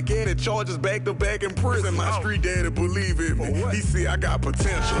right back at it, charges back to back in prison. My street daddy believe in me, he see I got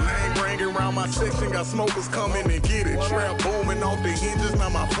potential. Name ringing around my section, got smokers coming and get it. Trap booming off the hinges, now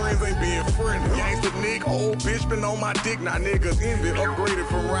my friends ain't being friendly. Gangsta Nick, old bitch been on my dick, now niggas envy. Upgraded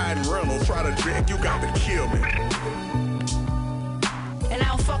from riding Reynolds, try to jack, you got to kill me. And I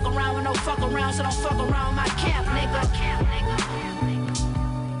don't fuck around with no fuck around, so don't fuck around my camp, nigga.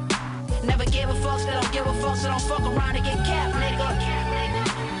 Never give a fuck, so don't give a fuck, so don't fuck around and get capped, nigga.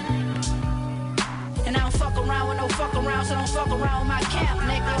 And I don't fuck around with no fuck around, so don't fuck around with my camp,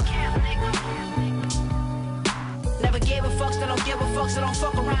 nigga. Never give a fuck, so don't give a fuck, so don't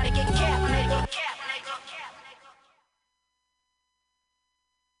fuck around and get capped, nigga.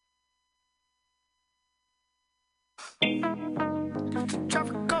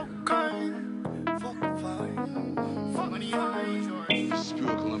 Traffic cocaine, fuck fine, fuck money is yours. This is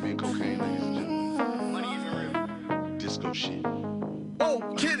pure Colombian cocaine, ladies and gentlemen. Money isn't real. Disco shit. Oh,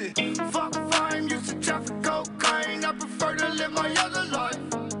 kid it. Fuck fine, used to traffic cocaine. I prefer to live my other life.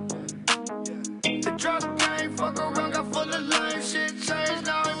 The drug game, fuck around, got full of lame. Shit changed,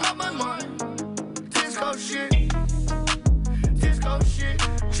 now I'm on my mind. Disco shit,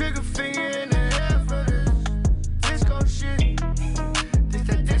 trigger finger in the air for this. Disco shit, this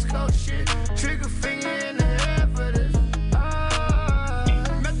that disco shit, trigger finger in the air for this.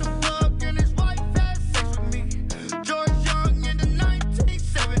 Met the plug in his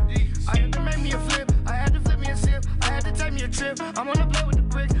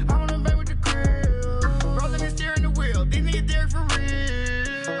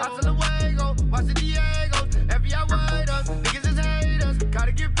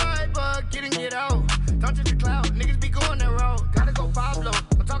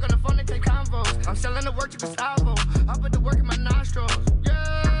Gustavo. I put the work in my nostrils. Yeah,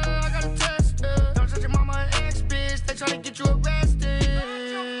 I got a test. Yeah. Don't touch your mama and ex bitch. They tryna get you arrested.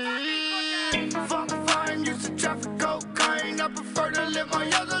 Fuck fine, used to traffic cocaine. I prefer to live my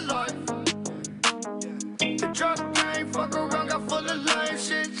other life. The drug game, fuck around, got full of lame.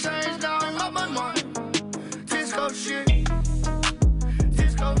 Shit changed, now I'm on my mind. Disco shit.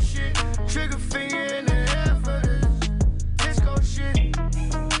 Disco shit. Trigger finger in the air for this. Disco shit.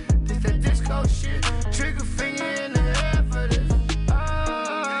 This that disco shit. Trigger finger in the air for this.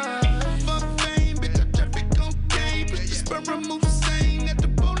 Fuck fame, bitch, I traffic cocaine. Put the sperm remove sane. Got the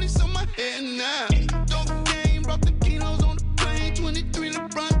police on my head now. Dope game, brought the kilos on the plane. 23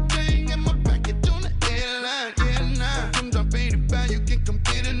 LeBron James, and my package on the airline. Yeah, nah. Come drop 85, you can come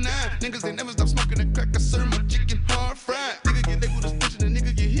get it now. Niggas ain't never stop smoking the crack. I serve my chicken hard fried. Nigga get labeled as bitch and a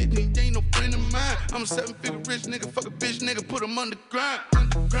nigga get hit me. They ain't no friend of mine. I'm a 7-figure rich nigga, fuck a bitch nigga, put him underground.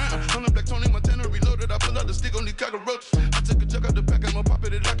 I'm a black Tony Montana reloaded. I pull out the stick on these cockroaches. I took a jug out the pack, I'ma pop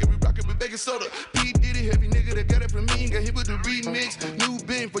it and lock it. We rock it with baking soda. P. Diddy, heavy nigga that got it from me. Got hit with the remix. New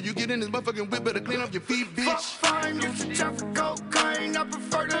bin, before you get in this motherfucking whip, better clean off your feet, bitch. Fuck fine, used to traffic cocaine. I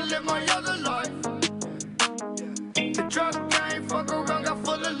prefer to live my other life. The drug game, fuck around, got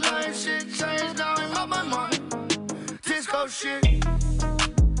full of lame. Shit changed, now I'm on my mind. Disco shit.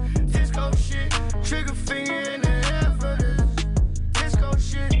 Disco shit. Trigger finger in the air for this. Disco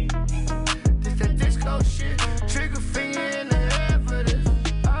shit. This that disco shit. Trigger finger in the air for this.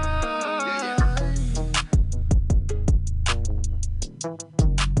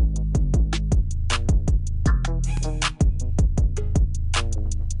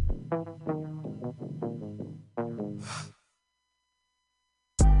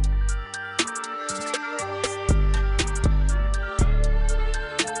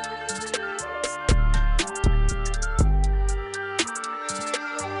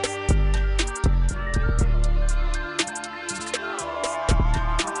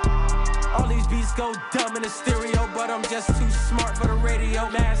 Go dumb in the stereo, but I'm just too smart for the radio.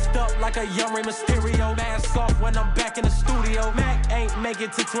 Masked up like a young Rey Mysterio. Mask off when I'm back in the studio. Mac ain't make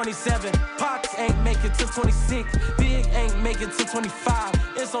it to 27. Pox ain't make it to 26. Big ain't make it to 25.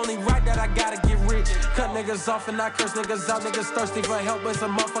 It's only right that I gotta get rich. Cut niggas off and I curse niggas out. Niggas thirsty for help, but it's a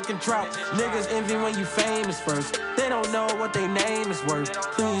motherfucking drought. Niggas envy when you famous first. They don't know what they name is worth.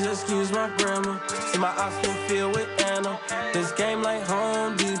 Please excuse my grammar. See my eyes can filled with Anna. This game like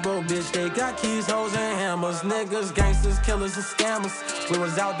Home Depot, bitch. They got keys, hoes, and hammers. Niggas, gangsters, killers, and scammers. We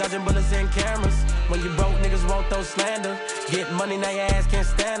was out dodging bullets and cameras. When you broke, niggas won't throw slander. Get money, now your ass can't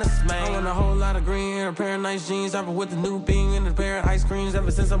stand us, man. I want a whole lot of green hair, a pair of nice jeans. I've been with the new bean and a pair of ice creams.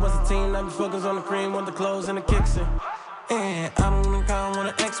 Ever since I was a teen, I've been focused on the cream, want the clothes and the kicks in. And I don't think I want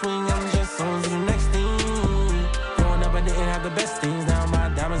an X-Wing, I'm just on to the next thing. Growing up, I didn't have the best things. Now my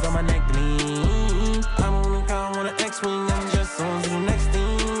diamonds on my neck gleam. I don't think I want an X-Wing, I'm just on to the next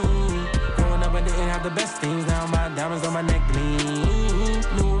thing. Growing up, I didn't have the best things. Now my diamonds on my neck gleam.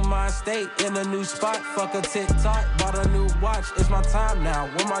 New my state in a new spot. Fuck a TikTok, bought a new watch. It's my time now.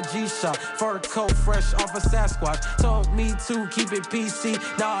 With my G-Shock, fur coat fresh off a Sasquatch. Told me to keep it PC.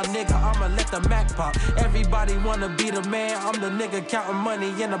 Nah, nigga, I'ma let the Mac pop. Everybody wanna be the man. I'm the nigga counting money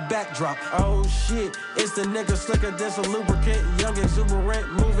in a backdrop. Oh shit, it's the nigga slicker than a lubricant. Young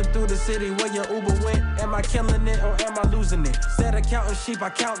exuberant, moving through the city where your Uber went. Am I killing it or am I losing it? Instead of counting sheep, I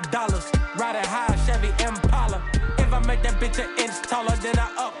count dollars. Riding high, Chevy Impala. If I make that bitch an inch taller, then I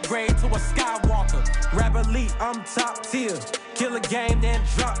upgrade to a Skywalker. Rap elite, I'm top tier. Kill a game, then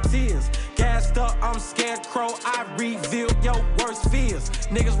drop tears. Gassed up, I'm scarecrow. I reveal your worst fears.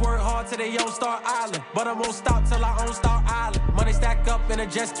 Niggas work hard till they own Star Island, but I won't stop till I own Star Island. Money stack up and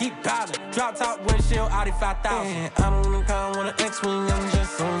it just keep piling. Drop top windshield, Audi 5000. And I don't think I want an X-Wing, I'm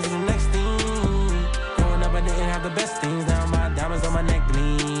just on to the next thing. Growing up, I didn't have the best things. Now my diamonds on my neck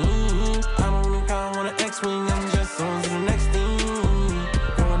gleam. I don't think I want an X-Wing, I'm just on to the next thing.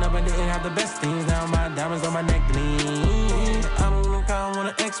 Growing up, I didn't have the best things. Now my diamonds on my neck gleam. I don't think I want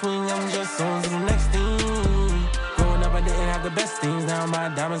an X-Wing, I'm just on to the next thing. Growing up, I didn't have the best things. Now my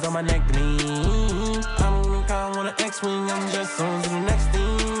diamonds on my neck gleam. I don't think I want an X-Wing, I'm just on to the next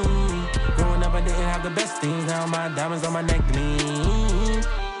thing. Growing up, I didn't have the best things. Now my diamonds on my neck gleam.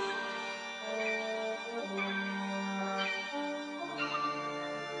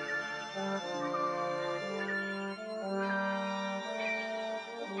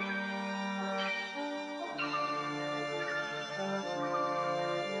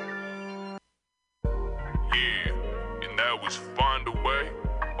 Find a Way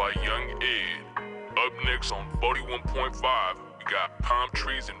by Young Ed. Up next on 41.5, we got Palm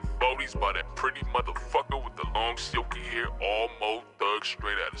Trees and 40s by that pretty motherfucker with the long silky hair, all Mo Thug,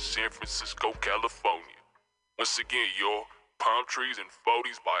 straight out of San Francisco, California. Once again, y'all, Palm Trees and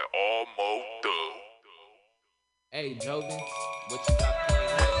 40s by All Mo Dub. Hey, Joven, what you got playing?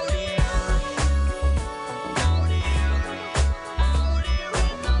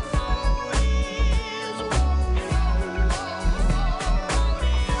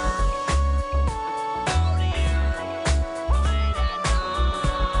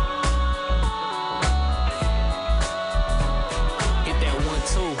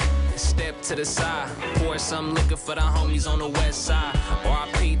 To the side, pour some liquor for the homies on the west side.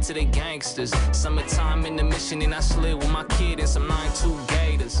 R.I.P. to the gangsters. Summertime in the mission, and I slid with my kid in some 9-2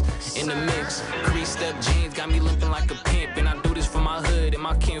 Gators. In the mix, creased up jeans got me limping like a pimp, and I do this for my hood and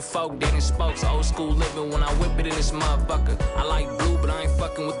my kinfolk. Dead and spokes, old school living when I whip it in this motherfucker. I like blue, but I ain't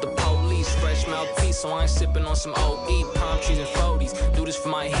fucking with the police. Fresh mouthpiece, so I ain't sipping on some OE. Palm trees and 40s, do this for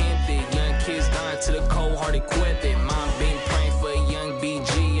my gente. Young kids dying to the cold-hearted quete. Mom been praying for a young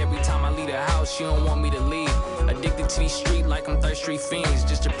BG every time I leave the house. She don't want me to leave. Addicted to these streets like I'm third street fiends.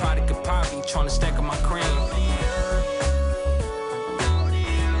 Just a product of poverty, trying to stack up my cream.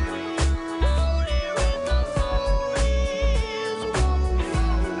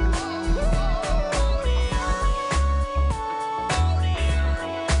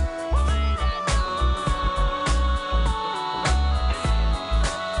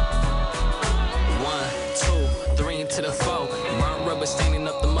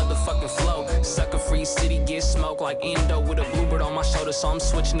 Like Endo with a bluebird on my shoulder, so I'm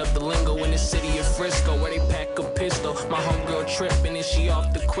switching up the lingo in the city of Frisco, where they pack a pistol. My homegirl tripping and she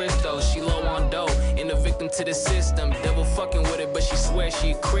off the crystal. She low on dough and a victim to the system. Devil fucking with it, but she swears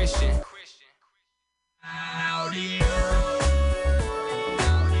she a Christian.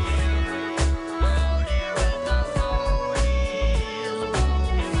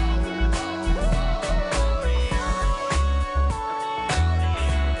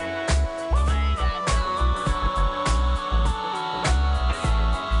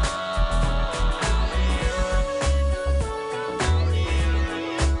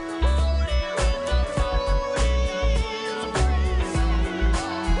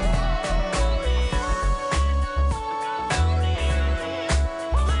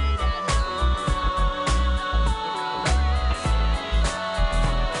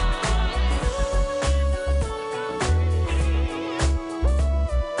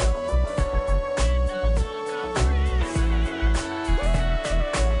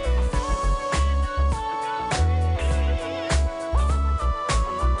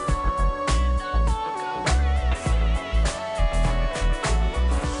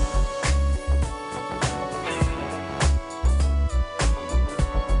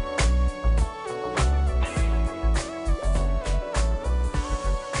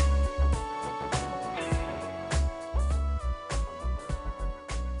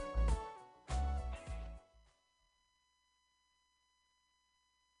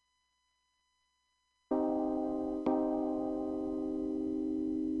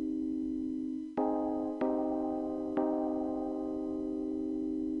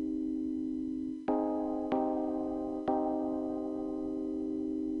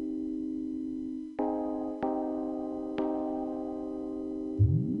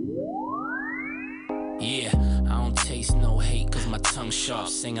 Yeah, I don't taste no hate cause my tongue sharp.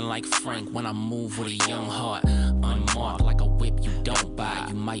 Singing like Frank when I move with a young heart. Unmarked like a whip you don't buy.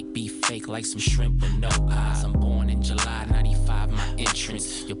 You might be fake like some shrimp with no eyes. I'm born in July 95, my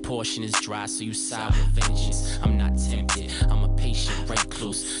entrance. Your portion is dry so you side with vengeance. I'm not tempted, I'm a patient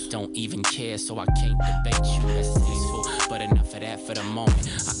recluse. Don't even care so I can't debate you. That's tasteful, but enough of that for the moment.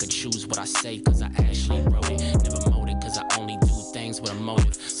 I could choose what I say cause I actually wrote it. Never molded cause I only do things with a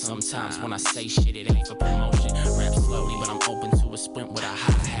motive. Sometimes when I say shit it ain't for promotion. Rap slowly but I'm open to a sprint with a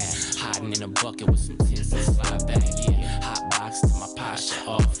hi-hat. Hiding in a bucket with some tins and slide back. Yeah, hot box to my posture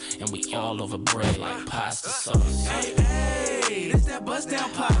off. And we all over bread like pasta sauce. Hey, hey, this that bust down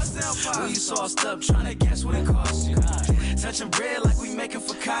pasta. When you sauced up trying to guess what it cost you. Touching bread like we making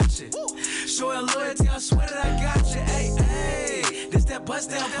focaccia. Showing loyalty, I swear that I got you. Hey, hey, this that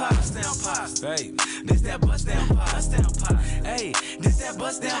bust down pasta. Hey, this that bust down pasta. Hey, this that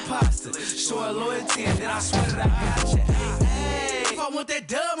bust down pasta. Showing loyalty and then I swear that I got you. Hey, hey, if I want that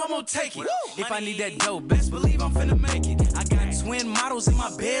dub, I'm gonna take it. If I need that dope, best believe I'm finna make it. I got twin models in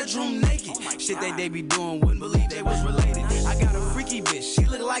my bedroom naked. Shit that they be doing, wouldn't believe they was related. I got a freaky bitch, she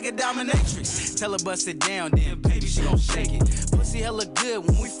look like a dominatrix. Tell her bust it down, then baby she gon' shake it. Pussy hella good,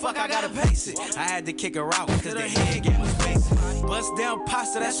 when we fuck I gotta pace it. I had to kick her out, cause the head game was basic. Bust down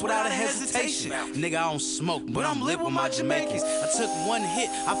pasta, that's without a hesitation. Nigga, I don't smoke, but I'm lit with my Jamaicans. I took one hit,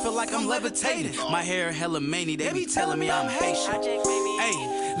 I feel like I'm levitating. My hair hella many, they be telling me I'm patient.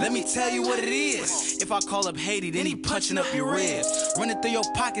 Hey, let me tell you what it is. If I call up Haiti, then he punching up your ribs. Running through your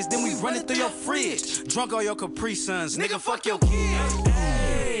pockets, then we running through your fridge. Drunk all your Capri Suns, nigga, fuck your kids.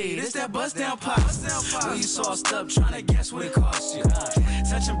 Hey, this that bust down pasta. When you sauced up, tryna guess what it cost you.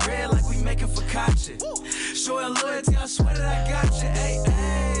 Touching bread like we making focaccia. Showing loyalty, I swear that I got you. Hey,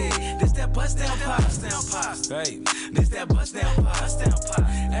 hey, this that bust down pasta. Hey, this that bust down pasta.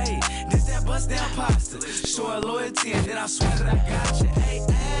 Hey, this that bust down pasta. Showing loyalty, and then I swear that I got you. Hey,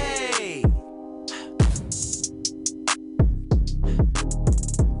 hey.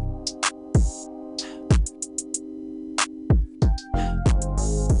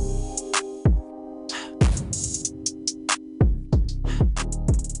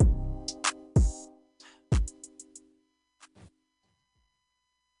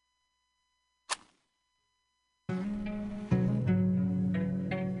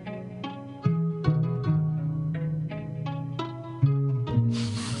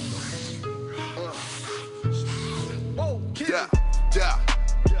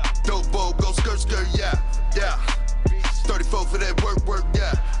 Dope bowl, go skirt, skirt, yeah. 34 for that work,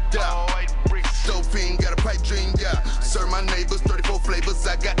 yeah. Dope fiend, got a pipe dream, yeah. Serve my neighbors, 34 flavors,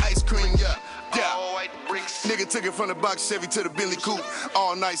 I got ice cream, yeah. Nigga took it from the box Chevy to the Bentley coupe.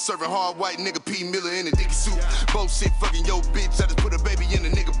 All night serving hard white, nigga P. Miller in a dicky suit. Bullshit fucking yo bitch, I just put a baby in the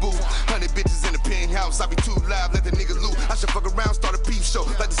nigga booth. 100 bitches in the penthouse, I be too live, let the nigga loot. I should fuck around, start a peep show.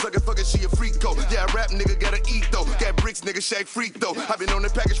 Like the sucker fucker, she a freak though. Yeah, rap nigga gotta eat though. Got bricks, nigga Shaq freak though. I been on the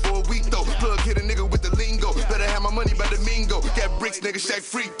package for a week though. Plug hit a nigga with the lingo. Better have my money by the mingo. Got bricks, nigga Shaq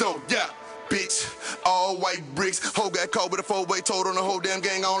freak though. Yeah. Bitch, all white bricks. Hoe got caught with a 4-way, told on the whole damn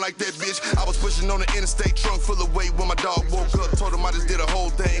gang, I don't like that bitch. I was pushing on the interstate, trunk full of weight when my dog woke up. Told him I just did a whole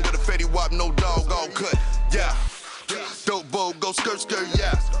thing, got a fatty wop, no dog, all cut. Yeah, dope bowl, go skirt, skirt,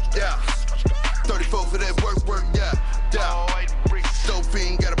 yeah. 34 for that work, yeah. Dope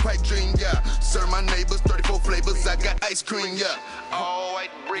fiend, got a pipe dream, yeah. Serve my neighbors, 34 flavors, I got ice cream, yeah. All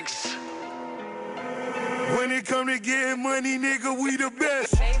white bricks. When it come to getting money, nigga, we the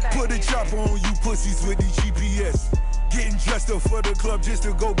best. Put a chopper on you pussies with the GPS. Getting dressed up for the club just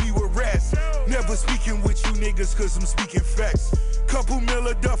to go be with rats. Never speaking with you niggas cause I'm speaking facts. Couple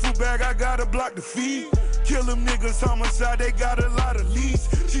mil duffel bag, I got a block to feed. Kill them niggas, homicide, they got a lot of leads.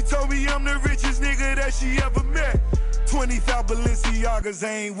 She told me I'm the richest nigga that she ever met. 20,000 Balenciagas, I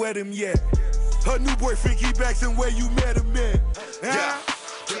ain't wet him yet. Her new boyfriend keep asking where you met him at. Yeah.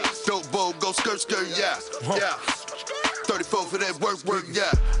 Dope bowl, go skirt, skirt, yeah. 34 for that work,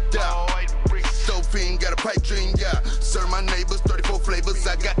 yeah. Dope fiend, got a pipe dream, yeah. Serve my neighbors, 34 flavors,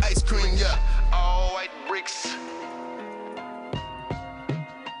 I got ice cream, yeah. All white bricks.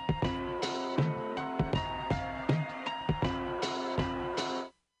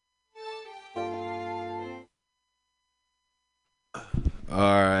 All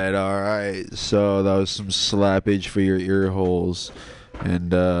right. So that was some slappage for your ear holes.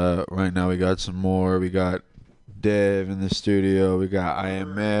 And right now we got some more. We got Dev in the studio. We got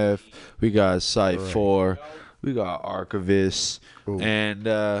IMF. We got Site 4. We got Archivist. And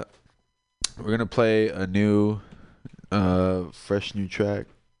we're going to play a new, fresh new track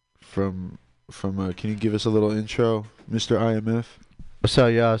from can you give us a little intro, Mr. IMF? What's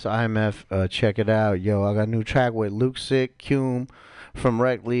up, y'all? It's IMF. Check it out. Yo, I got a new track with Luke Sick, Cume from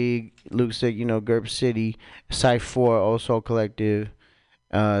Rec League. Luke Sick, GURP City. Site 4, also Collective.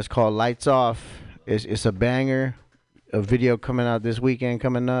 It's called Lights Off. It's a banger. A video coming out this weekend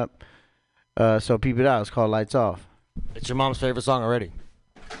coming up. So peep it out. It's called Lights Off. It's your mom's favorite song already.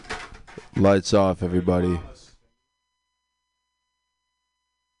 Lights off, everybody.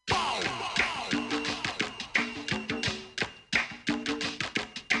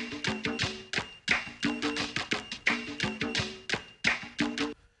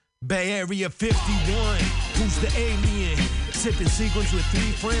 Bay Area 51, who's the alien? Sipping sequins with 3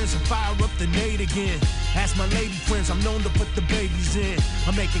 friends and fire up the nade again. Ask my lady friends, I'm known to put the babies in.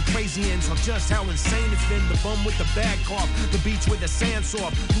 I'm making crazy ends on just how insane it's been. The bum with the bag cough, the beach with the sand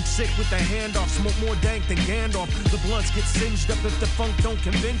soft. Luke Sick with the handoff, smoke more dank than Gandalf. The blunts get singed up if the funk don't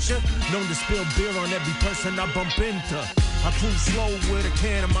convince ya. Known to spill beer on every person I bump into. I cruise slow with a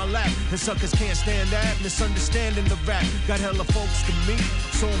can in my lap, and suckers can't stand that. Misunderstanding the rap, got hella folks to meet,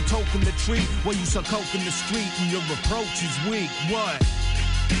 so I'm toking the treat while you suck coke in the street and your approach is weak. What?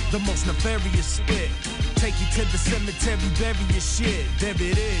 The most nefarious spit. Take you to the cemetery, bury your shit. There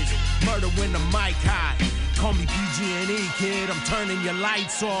it is, murder when the mic high. Call me PG&E, kid, I'm turning your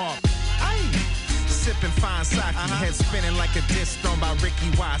lights off. Aye. Sipping fine sake, head spinning like a disc thrown by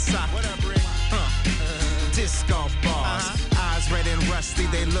Ricky Wysocki. What up, Rick? Disc golf balls, eyes cars red and rusty,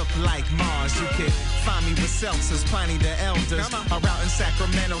 they look like Mars. You can find me with seltzers, Pliny the Elders. Are out in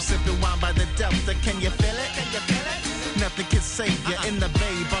Sacramento, sipping wine by the Delta. Can you feel it? Can you feel it? Nothing can save you in the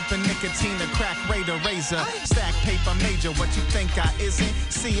bay, bumping nicotine, a crack raider razor, stack paper major. What you think I isn't?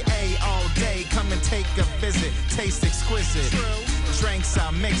 CA all day, come and take a visit. Taste exquisite. Drinks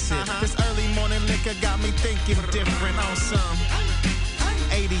I mix it. This early morning liquor got me thinking different on some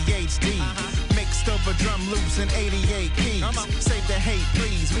ADHD. Mixed over drum loops and 88 keys. Save the hate,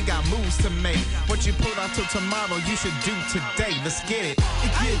 please. We got moves to make. What you put out till tomorrow, you should do today. Let's get it.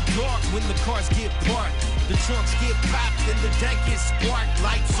 It get dark when the cars get parked. The trunks get popped and the deck gets sparked.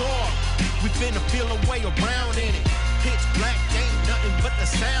 Lights off. We finna feel a way around in it. Pitch black, ain't nothing but the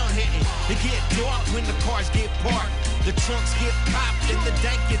sound hitting. It get dark when the cars get parked. The trunks get popped and the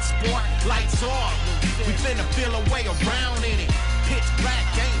deck gets sparked. Lights off. We finna feel a way around in it. Pitch black,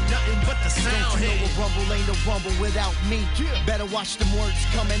 ain't nothing but the sound hitting. hitting. Don't you know a rumble ain't a rumble without me? Better watch them words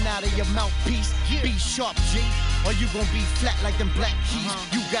coming out of your mouthpiece. Be sharp, G, or you gon' be flat like them black keys.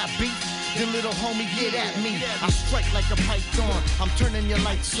 You got beef? Then little homie, get at me. I strike like a python. I'm turning your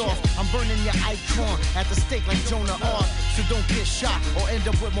lights off. I'm burning your icon at the stake like Jonah Ark. So don't get shot or end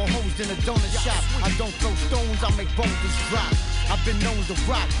up with more hoes than a donut shop. I don't throw stones, I make boulders drop. I've been known to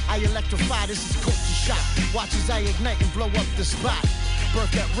rock. I electrify, this is culture shock. Watch as I ignite and blow up the spot.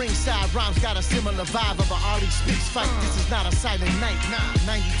 Birth at ringside, rhymes got a similar vibe of a Arlie Speaks fight. This is not a silent night.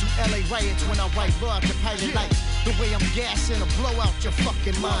 92 LA riots when I write law out your pilot lights. The way I'm gassing to blow out your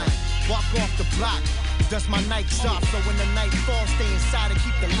fucking mind. Walk off the block, dust my Nikes off. So when the night falls, stay inside and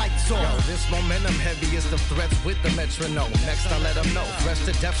keep the lights on. Yo, this momentum heaviest of threats with the metronome. Next I let them know, fresh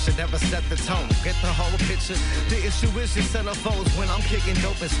to death should never set the tone. Get the whole picture. The issue is you settle foes when I'm kicking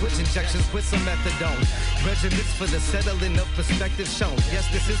dope and switch injections with some methadone. Regiments for the settling of perspective shown. Yes,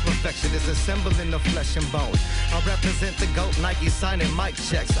 this is perfection, it's assembling the flesh and bone. I represent the GOAT, Nike signing mic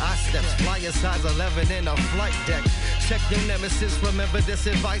checks. I steps, flyer size 11 in a flight deck. Check your nemesis, remember this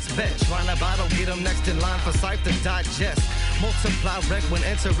advice bet. Trying to battle, get them next in line for sight to digest. Multiply wreck when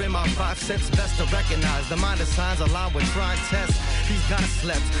entering my 5 cents. Best to recognize the minor signs align with trying tests. These guys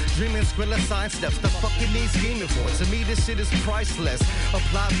slept, dreaming Skrilla sign steps. The fuck you need scheming for? To me this shit is priceless.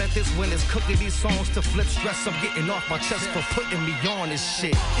 Apply methods when it's cooking these songs to flip stress. I'm getting off my chest for putting me on this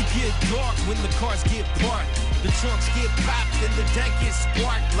shit. It get dark when the cars get parked. The trunks get popped and the deck gets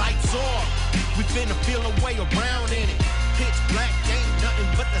sparked. Lights off. We finna feel a way around in it. Pitch black, ain't nothing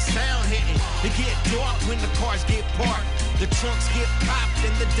but the sound hitting. It get dark when the cars get parked. The trunks get popped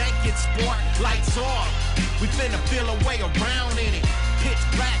and the deck gets sparked. Lights off. We finna feel a way around in it. Pitch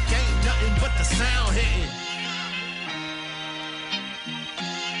black, ain't nothing but the sound hitting.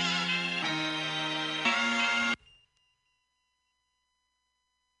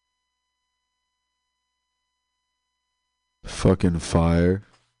 Fucking fire.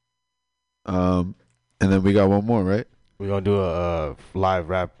 And then we got one more, right? We're gonna do a live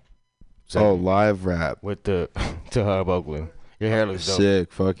rap. Oh, live rap with the to Hub Oakland. Your hair looks dope.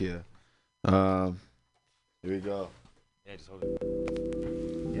 Sick. Fuck yeah. Here we go. Yeah, just hold it.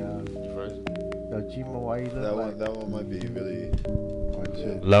 Yeah. You first. Yo, Gmo, why you look That one might be really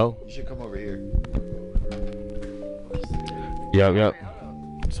low. You should come over here. Yep.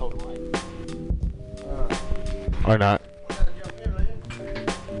 Just hold the mic. Or not.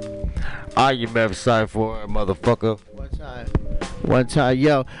 Are you ever sorry for a motherfucker? One time,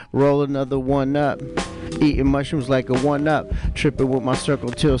 yo, roll another one up. Eating mushrooms like a one up. Tripping with my circle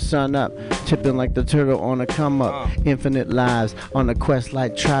till sun up. Tipping like the turtle on a come up. Infinite lives on a quest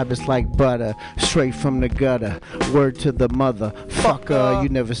like tribe, it's like butter. Straight from the gutter. Word to the mother. Fucker, you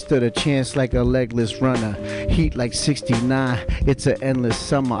never stood a chance like a legless runner. Heat like 69. It's an endless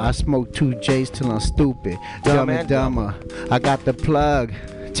summer. I smoke 2 J's till I'm stupid. Dumb and dumber. I got the plug.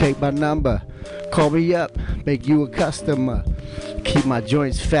 Take my number. Call me up. Make you a customer. Keep my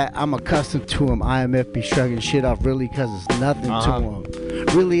joints fat, I'm accustomed to them. IMF be shrugging shit off really cause it's nothing to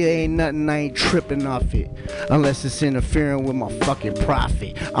them. Really ain't nothing, I ain't tripping off it. Unless it's interfering with my fucking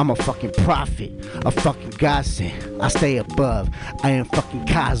profit. I'm a fucking prophet, a fucking godsend. I stay above, I am fucking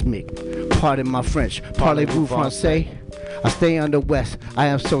cosmic. Pardon my French, parlez-vous français? I stay on the west, I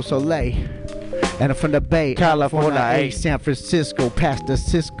am so soleil. And I'm from the Bay, California, San Francisco, past the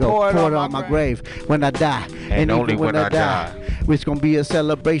Cisco. Pour it on my grave when I die. And only when I die. It's gonna be a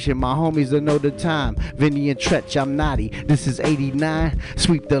celebration, my homies will know the time. Vinny and Tretch, I'm naughty. This is 89.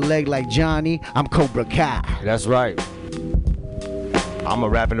 Sweep the leg like Johnny, I'm Cobra Kai. That's right. I'm a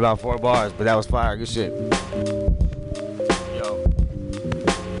rapping about 4 bars, but that was fire. Good shit.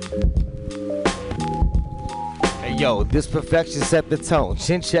 Yo, this perfection set the tone.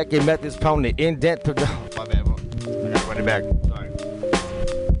 Chin check and methods pound the indent. My bad, bro. I gotta run it back. Sorry.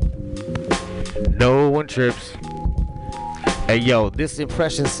 No one trips. Hey yo, this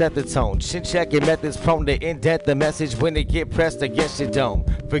impression set the tone. Chin checking methods prone to indent the message when it get pressed against your dome.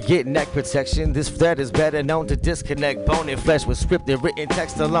 Forget neck protection, this thread is better known to disconnect bone and flesh with scripted written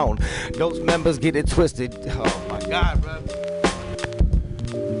text alone. Those members get it twisted. Oh my god, bro.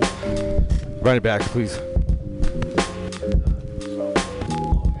 Run it back, please.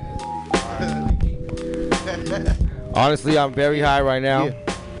 Honestly, I'm very high right now,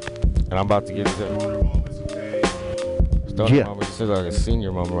 and I'm about to get into stoner moment. This is like a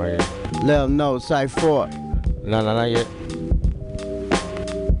senior moment right here. Let them know, Side 4. No, not yet.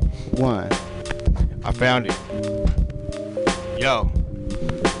 1. I found it. Yo.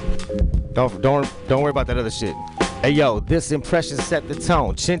 Don't worry about that other shit. Hey yo, this impression set the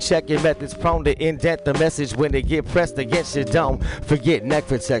tone. Chin checking methods prone to indent the message when they get pressed against your dome. Forget neck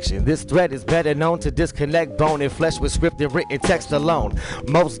protection. This thread is better known to disconnect bone and flesh with scripted written text alone.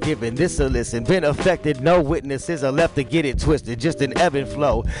 Most given this a listen. Been affected, no witnesses are left to get it twisted. Just an ebb and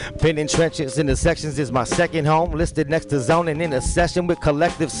flow. Been in trenches in the sections is my second home. Listed next to zoning in a session with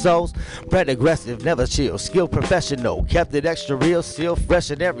collective souls. Bred aggressive, never chill. Skilled professional. Kept it extra real, still fresh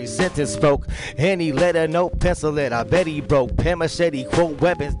in every sentence spoke. Any letter, note, pencil it. I bet he broke. Pen machete, quote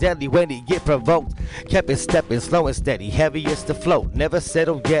weapons deadly when he get provoked. Kept it stepping, slow and steady, heaviest to float. Never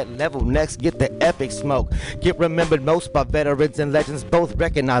settled yet, level next, get the epic smoke. Get remembered most by veterans and legends. Both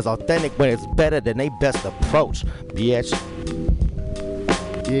recognize authentic when it's better than they best approach. Bitch.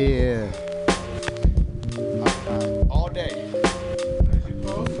 Yeah. All day.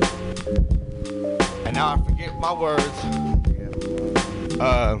 And now I forget my words.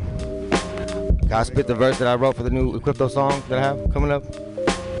 Can I spit the verse that I wrote for the new Crypto song that I have coming up?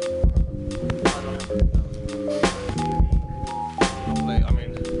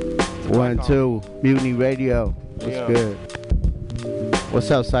 1, 2, Mutiny Radio. What's good? What's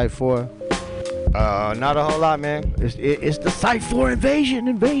up, Side 4? Not a whole lot, man. It's the Side 4 invasion.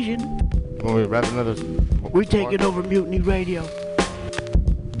 When we rap another. We're taking over Mutiny Radio.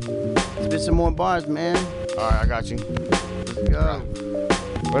 Spit some more bars, man. All right, I got you. Let's go.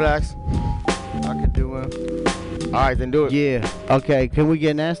 Relax. I could do one. All right, then do it. Yeah. Okay. Can we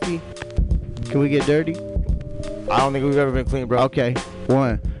get nasty? Can we get dirty? I don't think we've ever been clean, bro. Okay.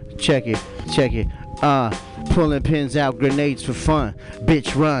 1. Check it. Pulling pins out, grenades for fun.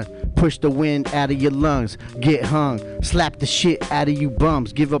 Bitch, run. Push the wind out of your lungs. Get hung. Slap the shit out of you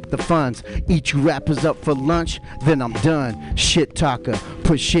bums. Give up the funds. Eat you rappers up for lunch. Then I'm done. Shit talker.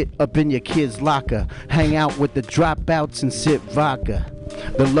 Put shit up in your kid's locker. Hang out with the dropouts and sip vodka.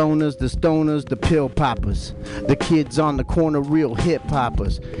 The loners, the stoners, the pill poppers. The kids on the corner, real hip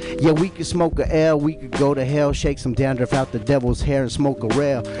hoppers. Yeah, we could smoke a L, we could go to hell, shake some dandruff out the devil's hair and smoke a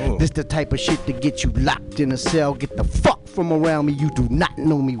rail. This the type of shit to get you locked in a cell. Get the fuck from around me, you do not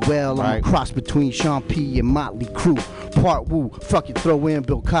know me well. I'm a cross between Sean P and Motley Crue. Part woo, fuck it, throw in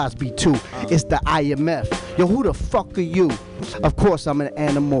Bill Cosby too. It's the IMF. Yo, who the fuck are you? Of course I'm an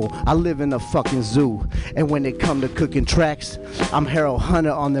animal, I live in a fucking zoo. And when it come to cooking tracks, I'm Harold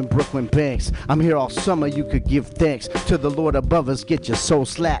Hunter on them Brooklyn banks. I'm here all summer, you could give thanks to the Lord above us, get your soul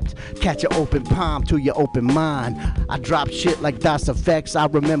slapped. Catch your open palm to your open mind. I drop shit like DOS effects, I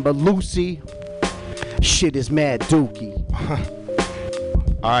remember Lucy. Shit is mad dookie.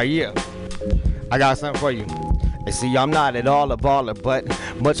 Alright, yeah. I got something for you. And see, I'm not at all a baller, but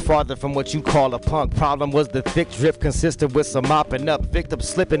much farther from what you call a punk. Problem was the thick drip consistent with some mopping up. Victims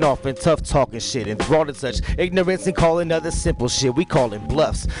slipping off and tough talking shit. Enthralled in such ignorance and calling other simple shit. We calling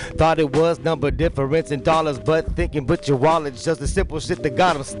bluffs. Thought it was number difference in dollars, but thinking but your wallet's just the simple shit that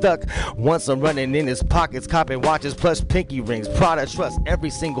got him stuck. Once I'm running in his pockets, copping watches plus pinky rings. Prada trust every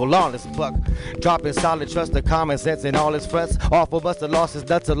single lawless buck. Dropping solid trust of common sense and all his fronts. Awful must have lost his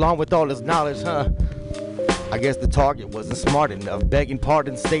nuts along with all his knowledge, huh? I guess the target wasn't smart enough. Begging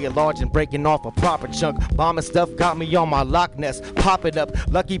pardon, stay at large and breaking off a proper chunk. Bombing stuff got me on my Loch Ness, popping up.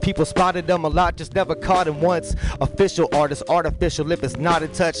 Lucky people spotted them a lot, just never caught him once. Official artist, artificial if it's not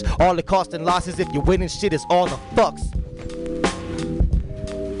in touch. All the cost and losses if you're winning shit is all the fucks.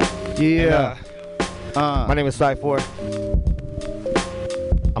 Yeah. And, my name is Cy4.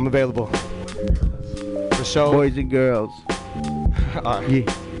 I'm available. For show. Boys and girls. Alright. Yeah.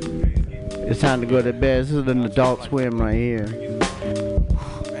 It's time to go to bed. This is an Adult Swim right here.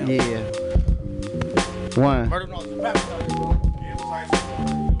 Yeah. 1.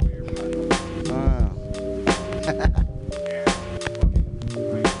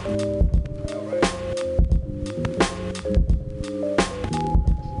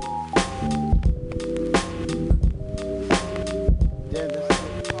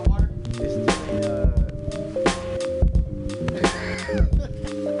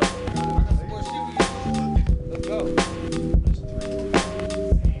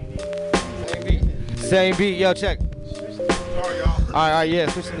 Same beat, yo, check. All right, yeah,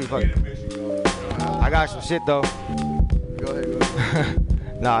 switch the beat. Fuck it. I got some shit though. Go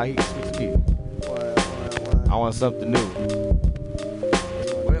ahead. Nah, he switch the beat. I want something new.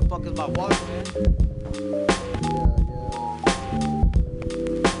 Where the fuck is my water, man?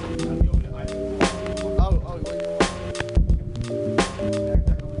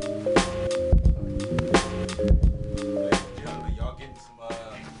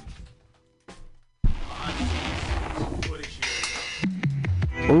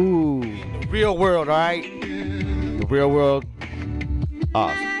 Ooh. The real world, all right? The real world.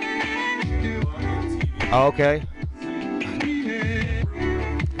 Oh, okay.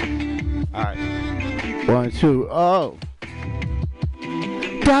 All right. 1, 2, oh.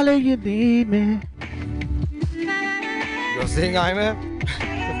 Darling, you need me. You gonna sing, I man?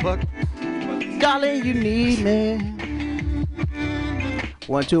 The fuck? Darling, you need me.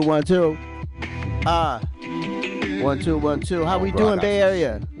 1, 2, 1, 2. 1, 2, 1, 2. How we doing, Bay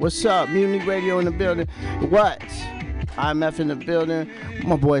Area? What's up? Mutiny Radio in the building. What? IMF in the building.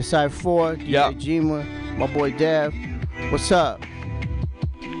 My boy Side 4. DJ Jima. My boy Dev. What's up?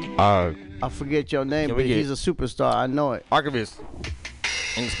 I forget your name, but he's a superstar. I know it. Archivist.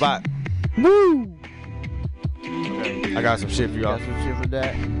 In the spot. Woo! Okay. I got some shit for y'all. Got some shit for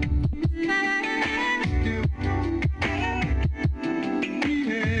that.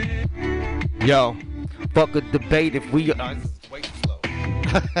 Yo, fuck a debate if we. This is way too slow.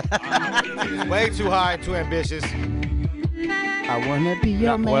 It's way too high and too ambitious. I wanna be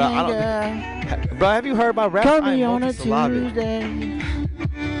your man, girl. Bro, have you heard about rap? Call me on a Tuesday.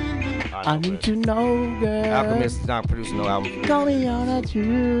 I need to know, girl. Alchemist is not producing no album. Call me on a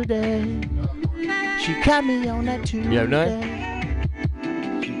Tuesday. She caught me on that Tuesday. You have none?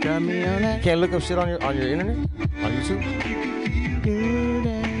 She got me on that. You can't look up shit on your internet? On YouTube?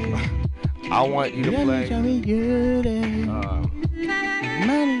 Tuesday. I want you to play.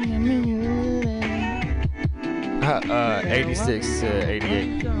 Money, I mean, you 86 to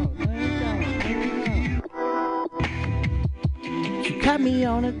 88. She caught me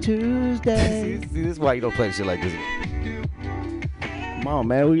on a Tuesday. See, this is why you don't play shit like this. Come on,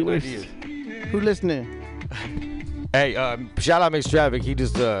 man. Who listening? Hey, shout out Mix Traffic. He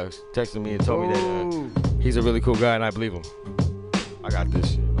just texted me and told me that he's a really cool guy, and I believe him. I got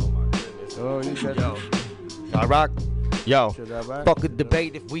this shit. Oh my goodness. Oh, you got this. I rock. Yo, fuck a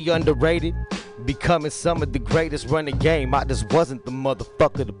debate if we underrated. Becoming some of the greatest run the game. I just wasn't the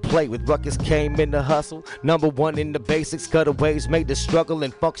motherfucker to play with. Ruckus came in the hustle. Number one in the basics. Cutaways made the struggle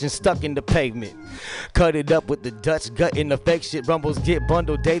and function stuck in the pavement. Cut it up with the Dutch gut in the fake shit. Rumbles get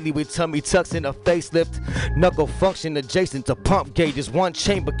bundled daily with tummy tucks in a facelift. Knuckle function adjacent to pump gauges. One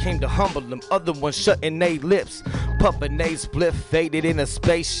chamber came to humble them. Other one shutting they lips. Pumping they spliff. Faded in a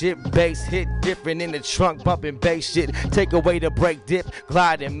spaceship. Bass hit different in the trunk. Bumping bass shit. Take away the brake dip.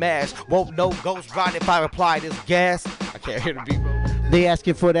 Glide and mash. Won't no ghost ride if I apply this gas. I can't hear the beat, bro. They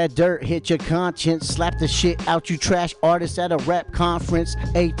asking for that dirt, hit your conscience. Slap the shit out you trash artists at a rap conference.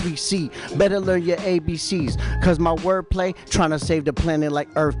 A3C, better learn your ABCs. Cause my wordplay, trying to save the planet like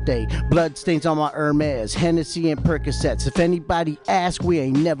Earth Day. Blood stains on my Hermes, Hennessy and Percocets. If anybody asks, we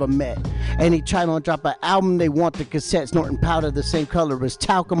ain't never met. Any try to drop an album, they want the cassettes. Norton powder the same color as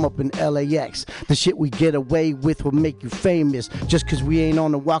talcum up in LAX. The shit we get away with will make you famous. Just cause we ain't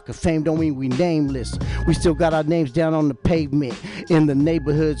on the walk of fame don't mean we nameless. We still got our names down on the pavement. In the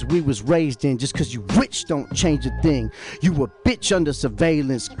neighborhoods we was raised in. Just cause you rich don't change a thing. You a bitch under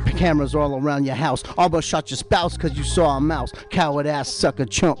surveillance. Cameras all around your house. Almost shot your spouse cause you saw a mouse. Coward ass sucker,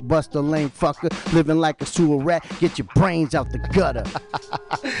 chump buster, lame fucker. Living like a sewer rat. Get your brains out the gutter.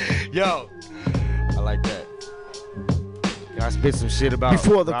 Yo, I like that. Can I spit some shit about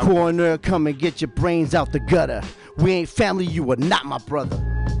before the coroner come and get your brains out the gutter. We ain't family, you are not my brother.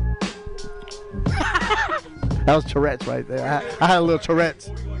 That was Tourette's right there. I had a little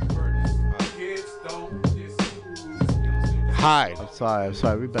Tourette's. Hi. I'm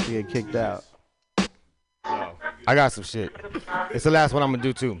sorry. We about to get kicked out. I got some shit. It's the last one I'm gonna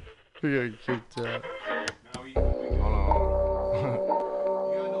do too. We got kicked out. Hold on.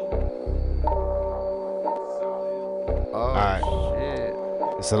 Oh, alright.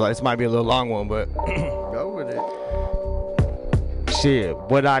 Shit. This might be a little long one, but go with it. Shit,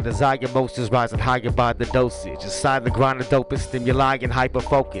 what I desire most is rising higher by the dosage. Inside the grind of dope is stimuli and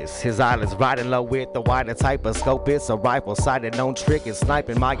hyperfocus. His eyelids riding low with the wider type of scope. It's a rifle sighted on trick and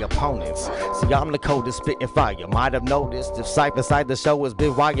sniping my opponents. See, I'm the coldest spitting fire. Might have noticed if sight beside the show has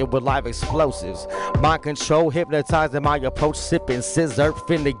been wired with live explosives. Mind control hypnotizing my approach, sipping scissor.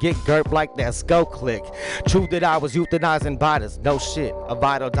 Finna get gurp like that skull click. True that I was euthanizing bodies. No shit. A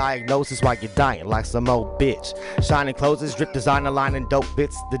vital diagnosis while you're dying like some old bitch. Shining clothes, drip designer line and dope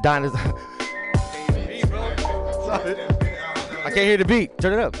bits. The diners. I can't hear the beat.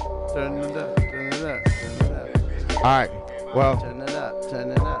 Turn it up. Turn it up. Turn it up. Turn it up. All right. Well. Turn it up.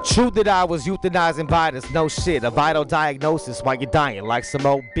 Turn it up. True that I was euthanizing bodies. No shit. A vital diagnosis while you're dying like some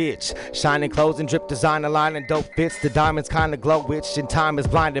old bitch. Shining clothes and drip designer line and dope fits. The diamonds kinda glow which and time is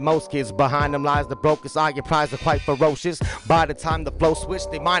blinding most kids. Behind them lies the brokest. Eye your prize are quite ferocious. By the time the flow switch,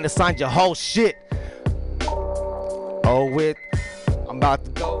 they mind assign your whole shit. Oh, I'm about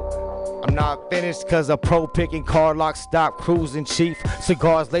to go. I'm not finished cause a pro picking car lock stop cruising chief.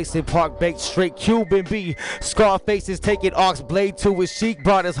 Cigars lacing park baked straight Cuban B. Scarfaces taking ox blade to his cheek.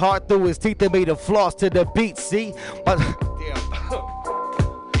 Brought his heart through his teeth and made him floss to the beat, see? But, damn.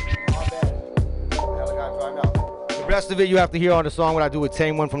 The rest of it you have to hear on the song when I do a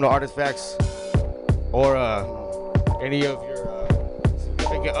tame one from the Artifacts. Or any of your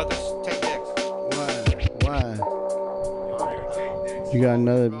significant other tape decks. Why? You got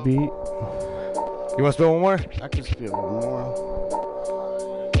another beat? You want to spit one more? I can spit one more.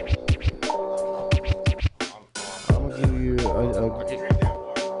 I'm gonna give you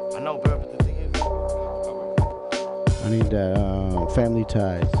I know, bro, but the thing is, I need that Family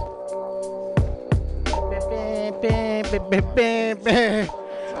Ties.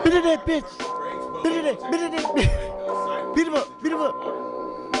 Beat it up, bitch. Beat it up. Beat him up. Beat him up.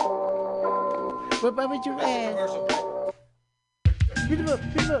 What about your ass? Beat him up.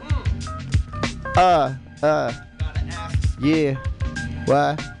 Beat him up. Yeah.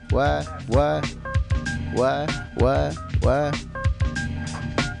 Why?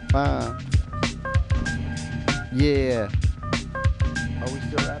 Yeah. Are we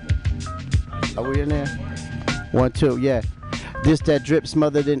still rapping? Are we in there? 1, 2, yeah. This that drip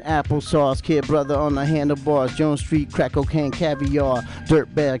smothered in applesauce. Kid brother on the handlebars. Jones Street, crack cocaine, caviar.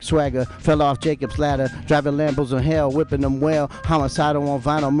 Dirtbag swagger. Fell off Jacob's ladder. Driving Lambos in hell, whipping them well. Homicidal on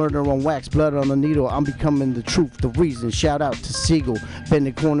vinyl, murder on wax, blood on the needle. I'm becoming the truth, the reason. Shout out to Siegel.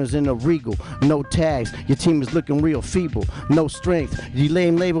 Bending corners in a regal. No tags. Your team is looking real feeble. No strength. You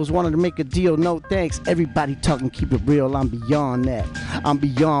lame labels wanted to make a deal. No thanks. Everybody talking, keep it real. I'm beyond that. I'm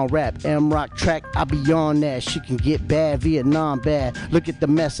beyond rap. M-Rock track, I beyond that. She can get bad. Vietnam bad. Look at the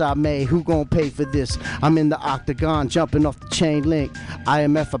mess I made. Who gon' pay for this? I'm in the octagon, jumping off the chain link.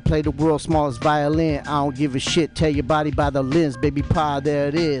 IMF, I play the world's smallest violin. I don't give a shit. Tell your body by the lens, baby pie. There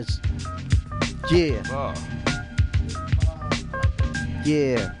it is. Yeah. Oh.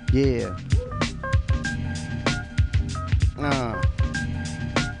 Yeah.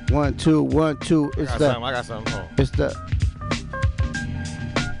 1, 2, 1, 2. It's I got something. Oh. It's the.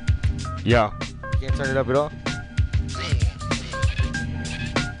 Yo. You can't turn it up at all?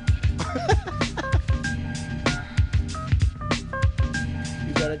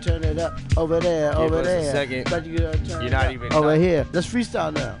 You gotta turn it up over there, over there. A second. But you gotta turn You're it not up even over here. Let's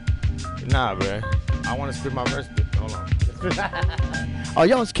freestyle now. Nah, bro. I want to spit my verse. Hold on. Oh,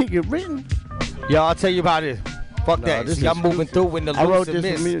 y'all's kicking written. Yo, I'll tell you about it. Fuck No, that. this See, is I'm moving through in the I wrote loose and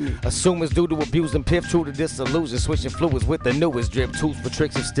this miss. immediately. Assume it's due to abuse and piff, true to disillusion. Switching fluids with the newest drip. Tools for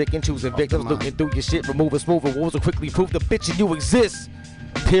tricks of sticking. Choosing victims, looking through your shit. Removing smooth rewards will quickly prove the bitch and you exist.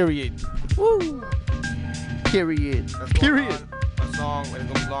 Period. Woo. Period. Period. A song, it's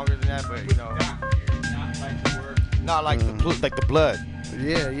gonna be longer than that, but you know. Not like the blood.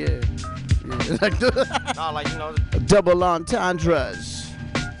 Yeah. Like Not like, you know. double entendres.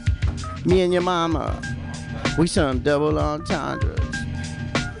 Me and your mama. We some double entendres.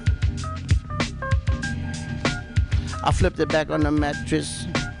 I flipped it back on the mattress.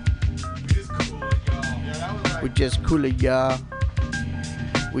 We just cool it, y'all.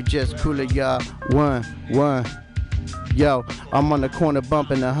 We just cool it, y'all. One. Yo, I'm on the corner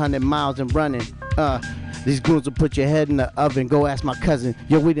bumping 100 miles and running. These goons will put your head in the oven. Go ask my cousin.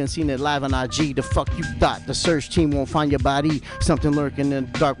 Yo, we done seen it live on IG. The fuck you thought? The search team won't find your body. Something lurking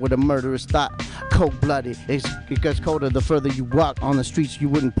in the dark with a murderous thought. Cold-blooded. It gets colder the further you walk. On the streets you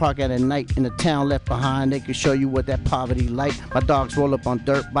wouldn't park at night. In the town left behind, they could show you what that poverty like. My dogs roll up on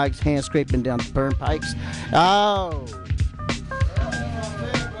dirt bikes, hand scraping down the burn pipes. Oh.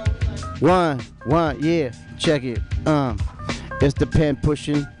 One, yeah. Check it. It's the pen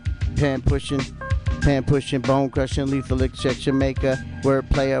pushing. Hand pushing, bone crushing, lethal extraction maker, word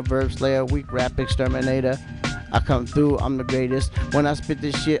player, verb slayer, weak rap exterminator. I come through, I'm the greatest. When I spit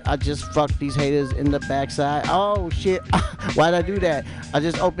this shit, I just fuck these haters in the backside. Oh shit, why'd I do that? I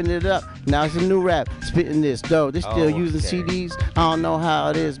just opened it up. Now it's a new rap, spitting this though. They still using CDs. I don't know how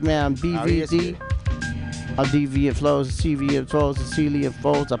it is, man. I'm BVD. I'm deviant flows, deviant flows, and celiant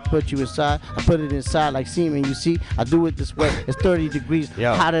folds. I put you inside, I put it inside like semen. You see, I do it this way. It's 30 degrees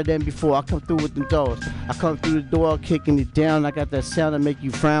hotter than before. I come through with the doors. I come through the door, kicking it down. I got that sound to make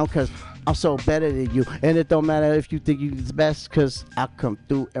you frown, cause I'm so better than you. And it don't matter if you think you the best, cause I come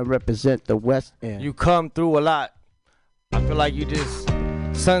through and represent the West End. You come through a lot. I feel like you just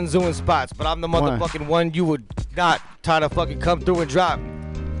Sun Tzu in spots, but I'm the motherfucking one you would not try to fucking come through and drop.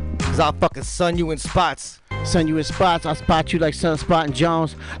 Cause I'll fucking sun you in spots. Sun you in spots, I spot you like Sunspot and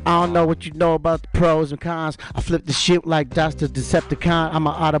Jones. I don't know what you know about the pros and cons. I flip the shit like Dr. Decepticon. I'm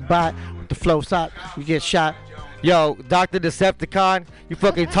an Autobot with the flow sock. You get shot. Yo, Dr. Decepticon, you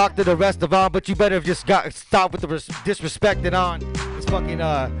fucking talk to the rest of on, but you better have just stop with the disrespecting on. This fucking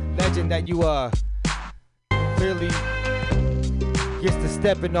legend that you clearly gets to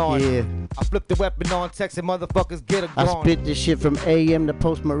stepping on. Yeah. I flip the weapon on, texting motherfuckers, get a I gone. spit this shit from AM to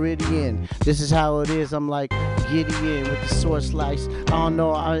post meridian. This is how it is. I'm like Gideon with the sword slice. I don't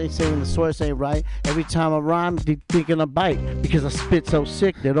know. I ain't saying the source ain't right. Every time I rhyme, they thinking I bite because I spit so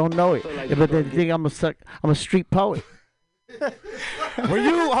sick they don't know it. But they think I'm a street poet. Were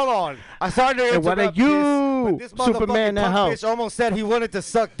you? Hold on. I started to interrupt what are you? this Superman that hoe. bitch almost said he wanted to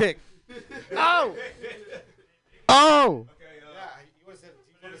suck dick. Oh. Oh.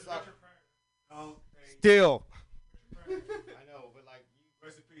 Still. I know, but like,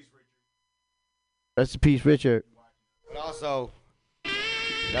 rest in peace, Richard. Rest in peace, Richard. But also,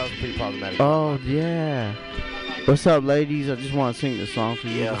 that was pretty problematic. Oh, yeah. What's up, ladies? I just want to sing this song for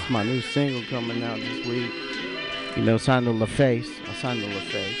you. It's my new single coming out this week. You know, signed to LaFace. I signed to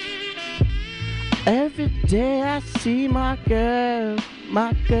LaFace. Every day I see my girl.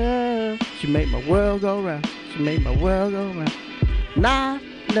 She make my world go round. She make my world go round. And I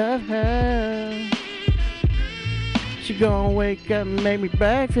love her. She gonna wake up and make me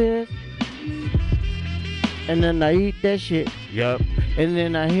breakfast. And then I eat that shit. Yup. And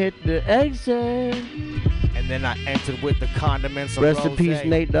then I hit the exit. And then I entered with the condiments of Rest in peace,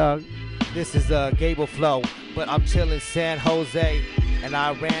 Nate Dogg. This is Gable Flow, but I'm chilling San Jose, and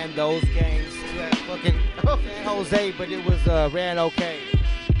I ran those games to fucking San Jose, but it was ran okay.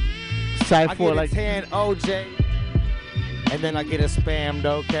 Side I for get like a 10 OJ, and then I get a spammed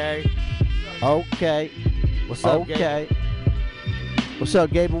okay. Okay. What's up, okay. Gable? What's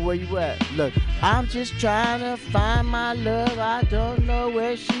up, Gable? Where you at? Look, I'm just trying to find my love. I don't know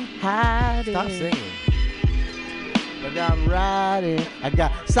where she hiding. Stop singing. But I'm riding. I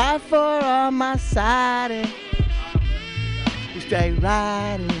got side 4 on my side. We straight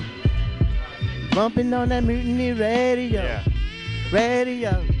riding. Bumping on that Mutiny Radio. Yeah.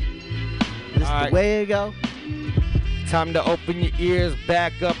 Radio. This is the way it go. Time to open your ears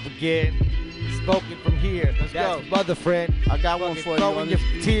back up again. Spoken from here. Let's That's go. Mother friend. I got one for you. Throwing your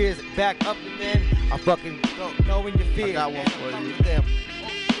tears back up and then I fucking knowing your fears. I got one for you. Them.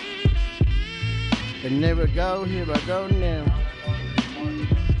 And never go, here I go now.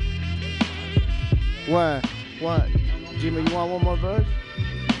 One. Jimmy, you want one more verse?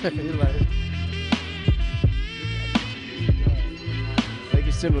 You like it? Make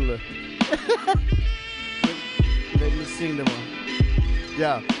it similar. Let me sing the one.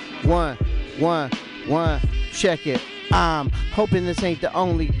 Yeah. One. Check it. I'm hoping this ain't the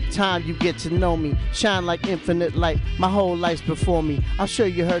only time you get to know me. Shine like infinite light, my whole life's before me. I'm sure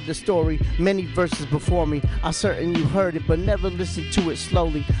you heard the story, many verses before me. I'm certain you heard it, but never listened to it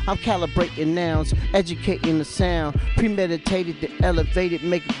slowly. I'm calibrating nouns, educating the sound. Premeditated to elevate it,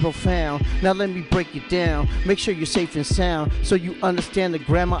 make it profound. Now let me break it down, make sure you're safe and sound. So you understand the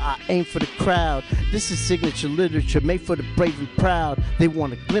grammar, I aim for the crowd. This is signature literature, made for the brave and proud. They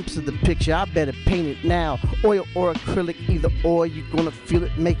want a glimpse of the picture, I better paint it now. Oil or acrylic, either or, you're gonna feel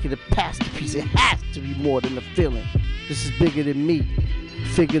it, make it a masterpiece. It has to be more than a feeling. This is bigger than me,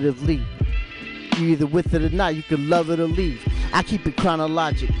 figuratively. You either with it or not, you can love it or leave. I keep it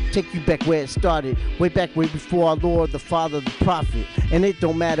chronologic, take you back where it started. Way before our Lord, the Father, the Prophet. And it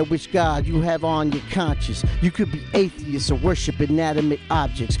don't matter which God you have on your conscience. You could be atheist or worship inanimate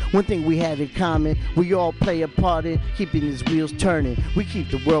objects. One thing we have in common, we all play a part in keeping these wheels turning. We keep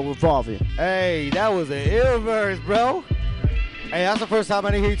the world revolving. Hey, that was an ill verse, bro. Hey, that's the first time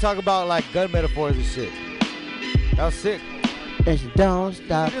I didn't hear you talk about like gun metaphors and shit. That was sick. And she don't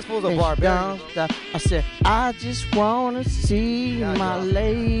stop. This was a and she barbarian. don't stop. I said, I just wanna see my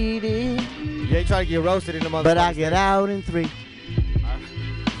lady. You ain't trying to get roasted in the motherfucker. But I get out in 3.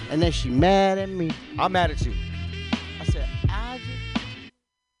 And then she mad at me. I'm mad at you. I said, I just...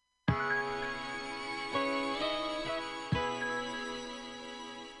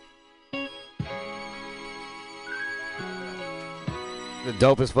 The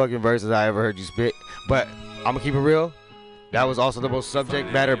dopest fucking verses I ever heard you spit. But I'm gonna keep it real. That was also the most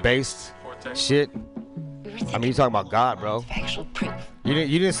subject matter based shit. I mean, you talking about God, bro. You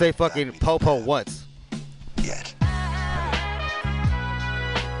didn't say fucking po-po once. Yet.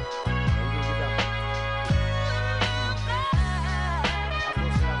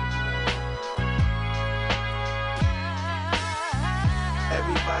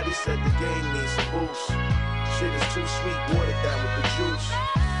 Everybody said the game needs a boost. Shit is too sweet, watered down with the juice.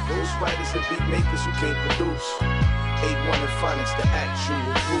 Ghost writers and beat makers who can't produce. 8-1 and phonics, the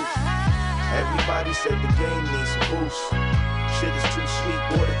actual proof. Everybody said the game needs a boost. Shit is too sweet,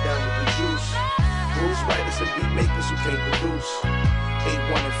 watered down with the juice. Ghost writers and beat makers who can't produce.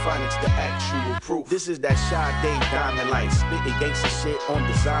 8-1 and phonics, the actual proof. This is that Sade diamond light, spitting gangsta shit on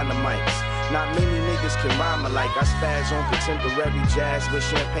designer mics. Not many niggas can rhyme alike. I spaz on contemporary jazz with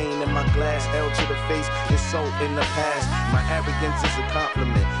champagne in my glass. L to the face is so in the past. My arrogance is a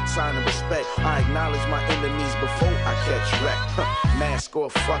compliment, sign of respect. I acknowledge my enemies before I catch wreck. Mask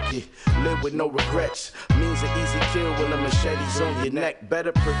off, fuck it, live with no regrets. Means an easy kill when the machete's on your neck.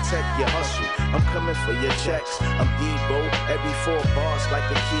 Better protect your hustle, I'm coming for your checks. I'm Debo, every 4 bars like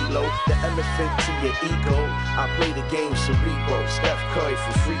a kilo. The elephant to your ego, I play the game cerebral. Steph Curry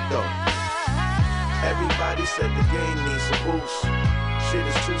for free throw. Everybody said the game needs a boost. Shit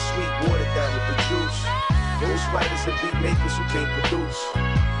is too sweet, watered down with the juice. Ghost writers and beat makers who can't produce.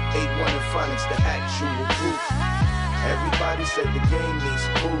 8-1 and phonics, the actual proof. Everybody said the game needs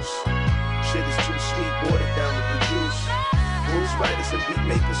a boost. Shit is too sweet, watered down with the juice. Ghost writers and beat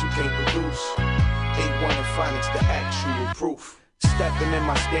makers who can't produce. 8-1 and phonics, the actual proof. Stepping in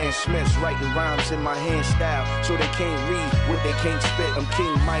my Stan Smiths, writing rhymes in my hand style, so they can't read what they can't spit. I'm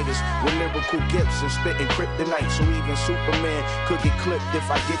King Midas with lyrical gifts and spitting kryptonite, so even Superman could get clipped if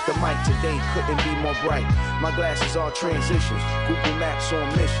I get the mic. Today couldn't be more bright. My glasses are transitions, Google Maps on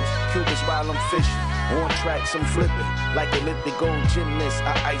missions, Cubans while I'm fishing. On tracks I'm flipping, like Olympic gold gymnast,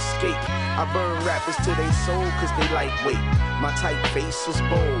 I ice skate. I burn rappers to they soul cause they lightweight. My tight face is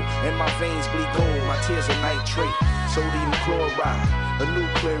bold, and my veins bleed gold. My tears are nitrate, sodium chloride, a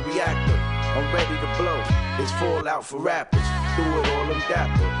nuclear reactor. I'm ready to blow, it's fallout for rappers. Do it all, I'm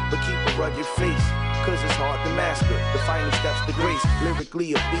dapper, but keep a rugged face, cause it's hard to master. The final steps to grace,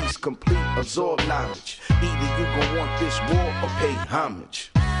 lyrically a beast, complete, absorb knowledge. Either you gon' want this war or pay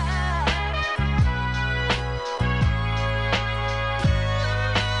homage.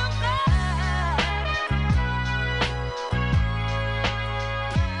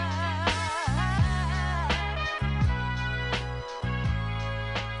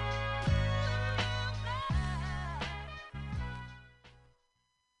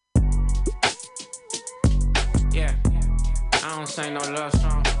 I don't sing no love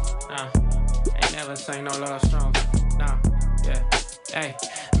song, nah. Ain't never sing no love song, nah, yeah. Hey,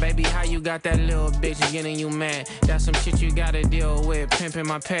 baby, how you got that little bitch getting you mad? That's some shit you gotta deal with, pimping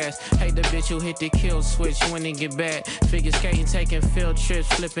my past. Hate the bitch who hit the kill switch when it get bad. Figure skating, taking field trips,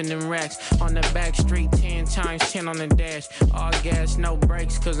 flipping them racks. On the back street, 10 times 10 on the dash. All gas, no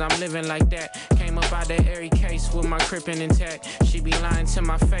brakes, cause I'm living like that. Came up out that airy case with my crippin' intact. She be lying to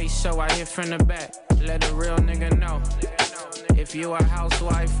my face, so I hit from the back. Let a real nigga know. If you a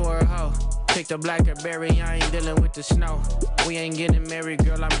housewife or a hoe, pick the blackberry, I ain't dealing with the snow. We ain't getting married,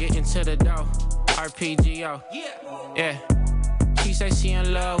 girl, I'm getting to the dough. RPGO, yeah. She say she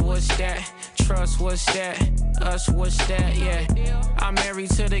in love, what's that? Trust, what's that? Us, what's that? Yeah. I'm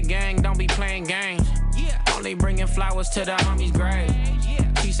married to the gang, don't be playing games. Only bringing flowers to the homie's grave.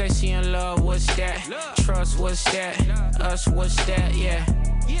 She say she in love, what's that? Trust, what's that? Us, what's that? Yeah.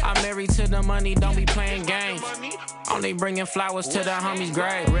 I'm married to the money, don't be playing games. Only bringing flowers to the homie's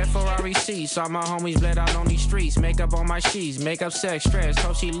grave. Red Ferrari seats, all my homies bled out on these streets. Makeup on my sheets, makeup sex, stress.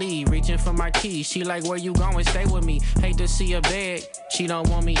 Hope she leave, reaching for my keys. She like, where you going? Stay with me. Hate to see her bed, she don't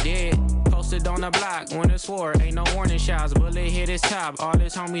want me dead. Posted on the block, when it's war, ain't no warning shots. Bullet hit his top, all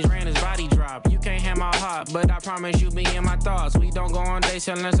his homies ran his body drop. You can't have my heart, but I promise you be in my thoughts. We don't go on dates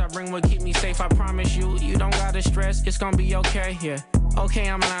unless I bring what keep me safe. I promise you, you don't gotta stress, it's gonna be okay, yeah. Okay,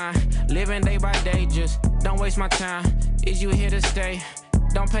 I'm lying, living day by day, just don't waste my time. Is you here to stay?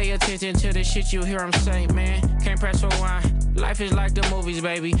 Don't pay attention to the shit you hear them say, man. Can't press rewind. Life is like the movies,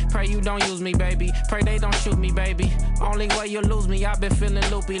 baby. Pray you don't use me, baby. Pray they don't shoot me, baby. Only way you lose me, I've been feeling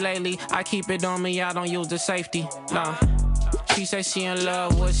loopy lately. I keep it on me, I don't use the safety, nah. She say she in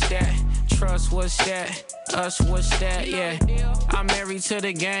love, what's that? Trust, what's that? Us, what's that? Yeah. I'm married to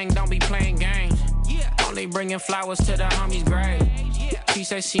the gang, don't be playing games. Only bringing flowers to the homie's grave. She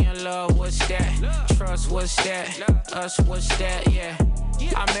say she in love, what's that? Trust, what's that? Us, what's that? Yeah.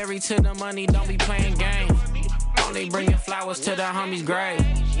 I'm married to the money, don't be playing games. Only bringing flowers to the homie's grave.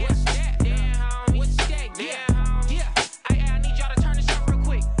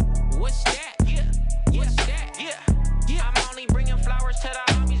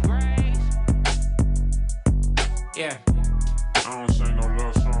 Yeah. I don't sing no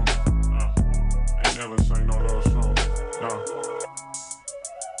love song. No. Ain't never sing no love song. No.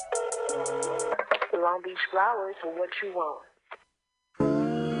 Long Beach flowers for what you want.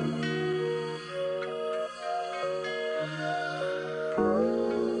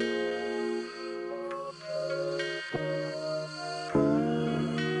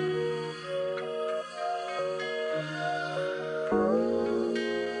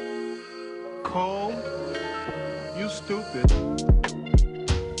 Cole, you stupid.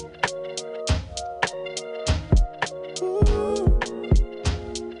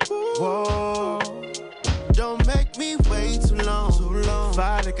 Whoa, don't make me wait too long.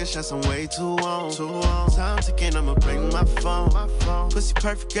 Five liquor shots, I'm way too on. Time ticking, I'ma bring my phone. Pussy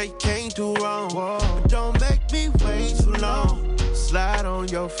perfect, girl, you can't do wrong. But don't make me wait too long. Slide on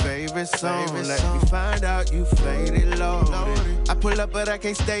your favorite song. Let me find out you faded low. I pull up, but I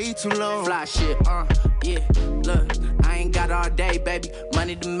can't stay too long. Fly shit, yeah. Look, I ain't got all day, baby.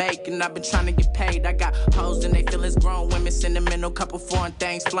 Money to make, and I've been trying to get paid. I got hoes and they feelings grown. Women sentimental, couple foreign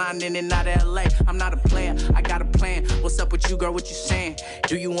things flying in and out of LA. I'm not a player, I got a plan. What's up with you, girl? What you saying?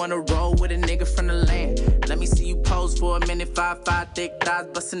 Do you wanna roll with a nigga from the land? Let me see you pose for a minute. 5'5", thick thighs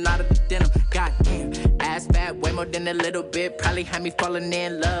busting out of the denim. Goddamn, ass fat, way more than a little bit. Probably had me falling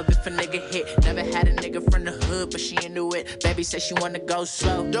in love if a nigga hit. Never had a nigga from the hood, but she into it. Baby said she wanna go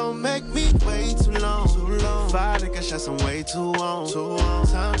slow. Don't make me wait too long. Five liquor shots, I'm way too on.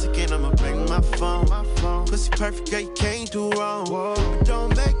 Time ticking, I'ma bring my phone. Pussy perfect, girl, you can't do wrong. But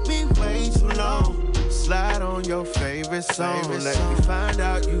don't make me wait too long. Slide on your favorite song. Let me find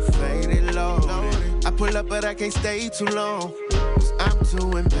out you faded low. I pull up, but I can't stay too long. Cause I'm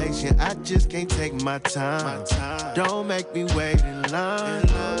too impatient, I just can't take my time. Don't make me wait in line.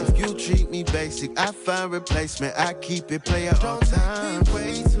 If you treat me basic, I find replacement. I keep it player all time. Don't make me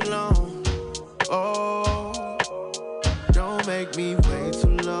wait too long. Oh, don't make me wait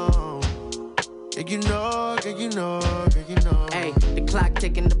too long. Yeah, you know, yeah, you know, yeah, you know. Hey, the clock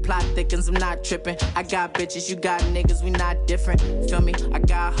ticking, the plot thickens, I'm not tripping. I got bitches, you got niggas, we not different. Feel me? I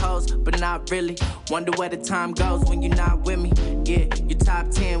got hoes, but not really. Wonder where the time goes when you're not with me. Yeah, you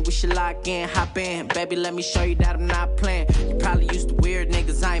top 10, we should lock in, hop in. Baby, let me show you that I'm not playing. You probably used to weird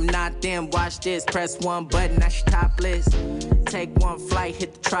niggas, I am not them. Watch this, press one button, that's your top list. Take one flight,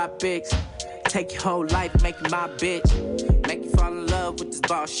 hit the tropics. Take your whole life, make you my bitch. Make you fall in love with this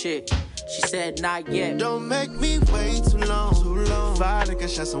boss shit. She said not yet. Don't make me wait too long. Five liquor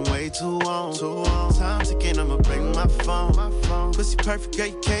shots, I'm way too on. Time ticking, I'ma bring my phone. Pussy perfect, girl,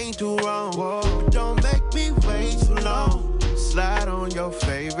 you can't do wrong. But don't make me wait too long. Slide on your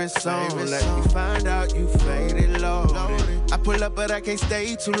favorite song. Let me find out you faded low. I pull up, but I can't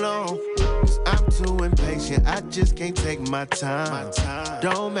stay too long. Cause I'm too impatient, I just can't take my time.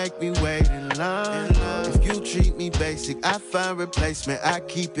 Don't make me wait in line. If you treat me basic, I find replacement. I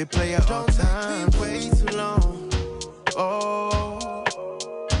keep it player all time. Don't make me wait too long. Oh,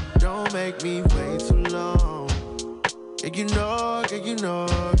 don't make me wait too long. Yeah, you know, yeah, you know,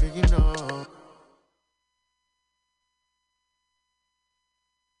 yeah, you know.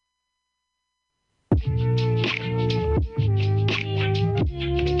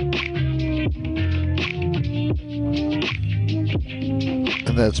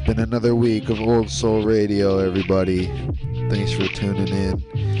 And that's been another week of Old Soul Radio, everybody. Thanks for tuning in.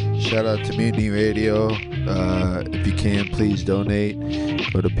 Shout out to Mutiny Radio. If you can, please donate.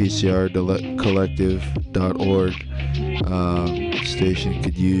 Go to pcrcollective.org. Station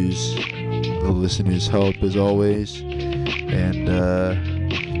could use the listeners' help as always. And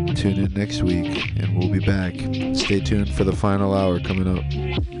tune in next week, and we'll be back. Stay tuned for the final hour coming up.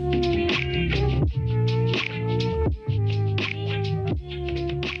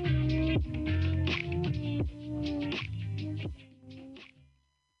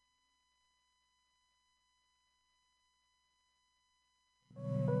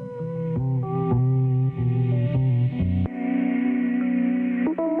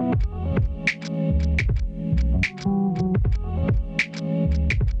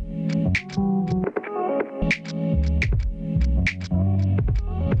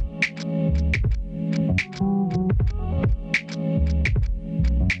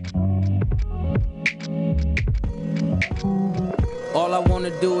 All I wanna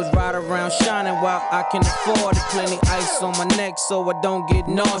do is ride around shining while I can afford it. Plenty ice on my neck so I don't get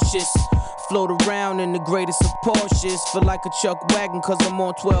nauseous. Float around in the greatest of Porsches. Feel like a chuck wagon cause I'm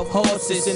on 12 horses.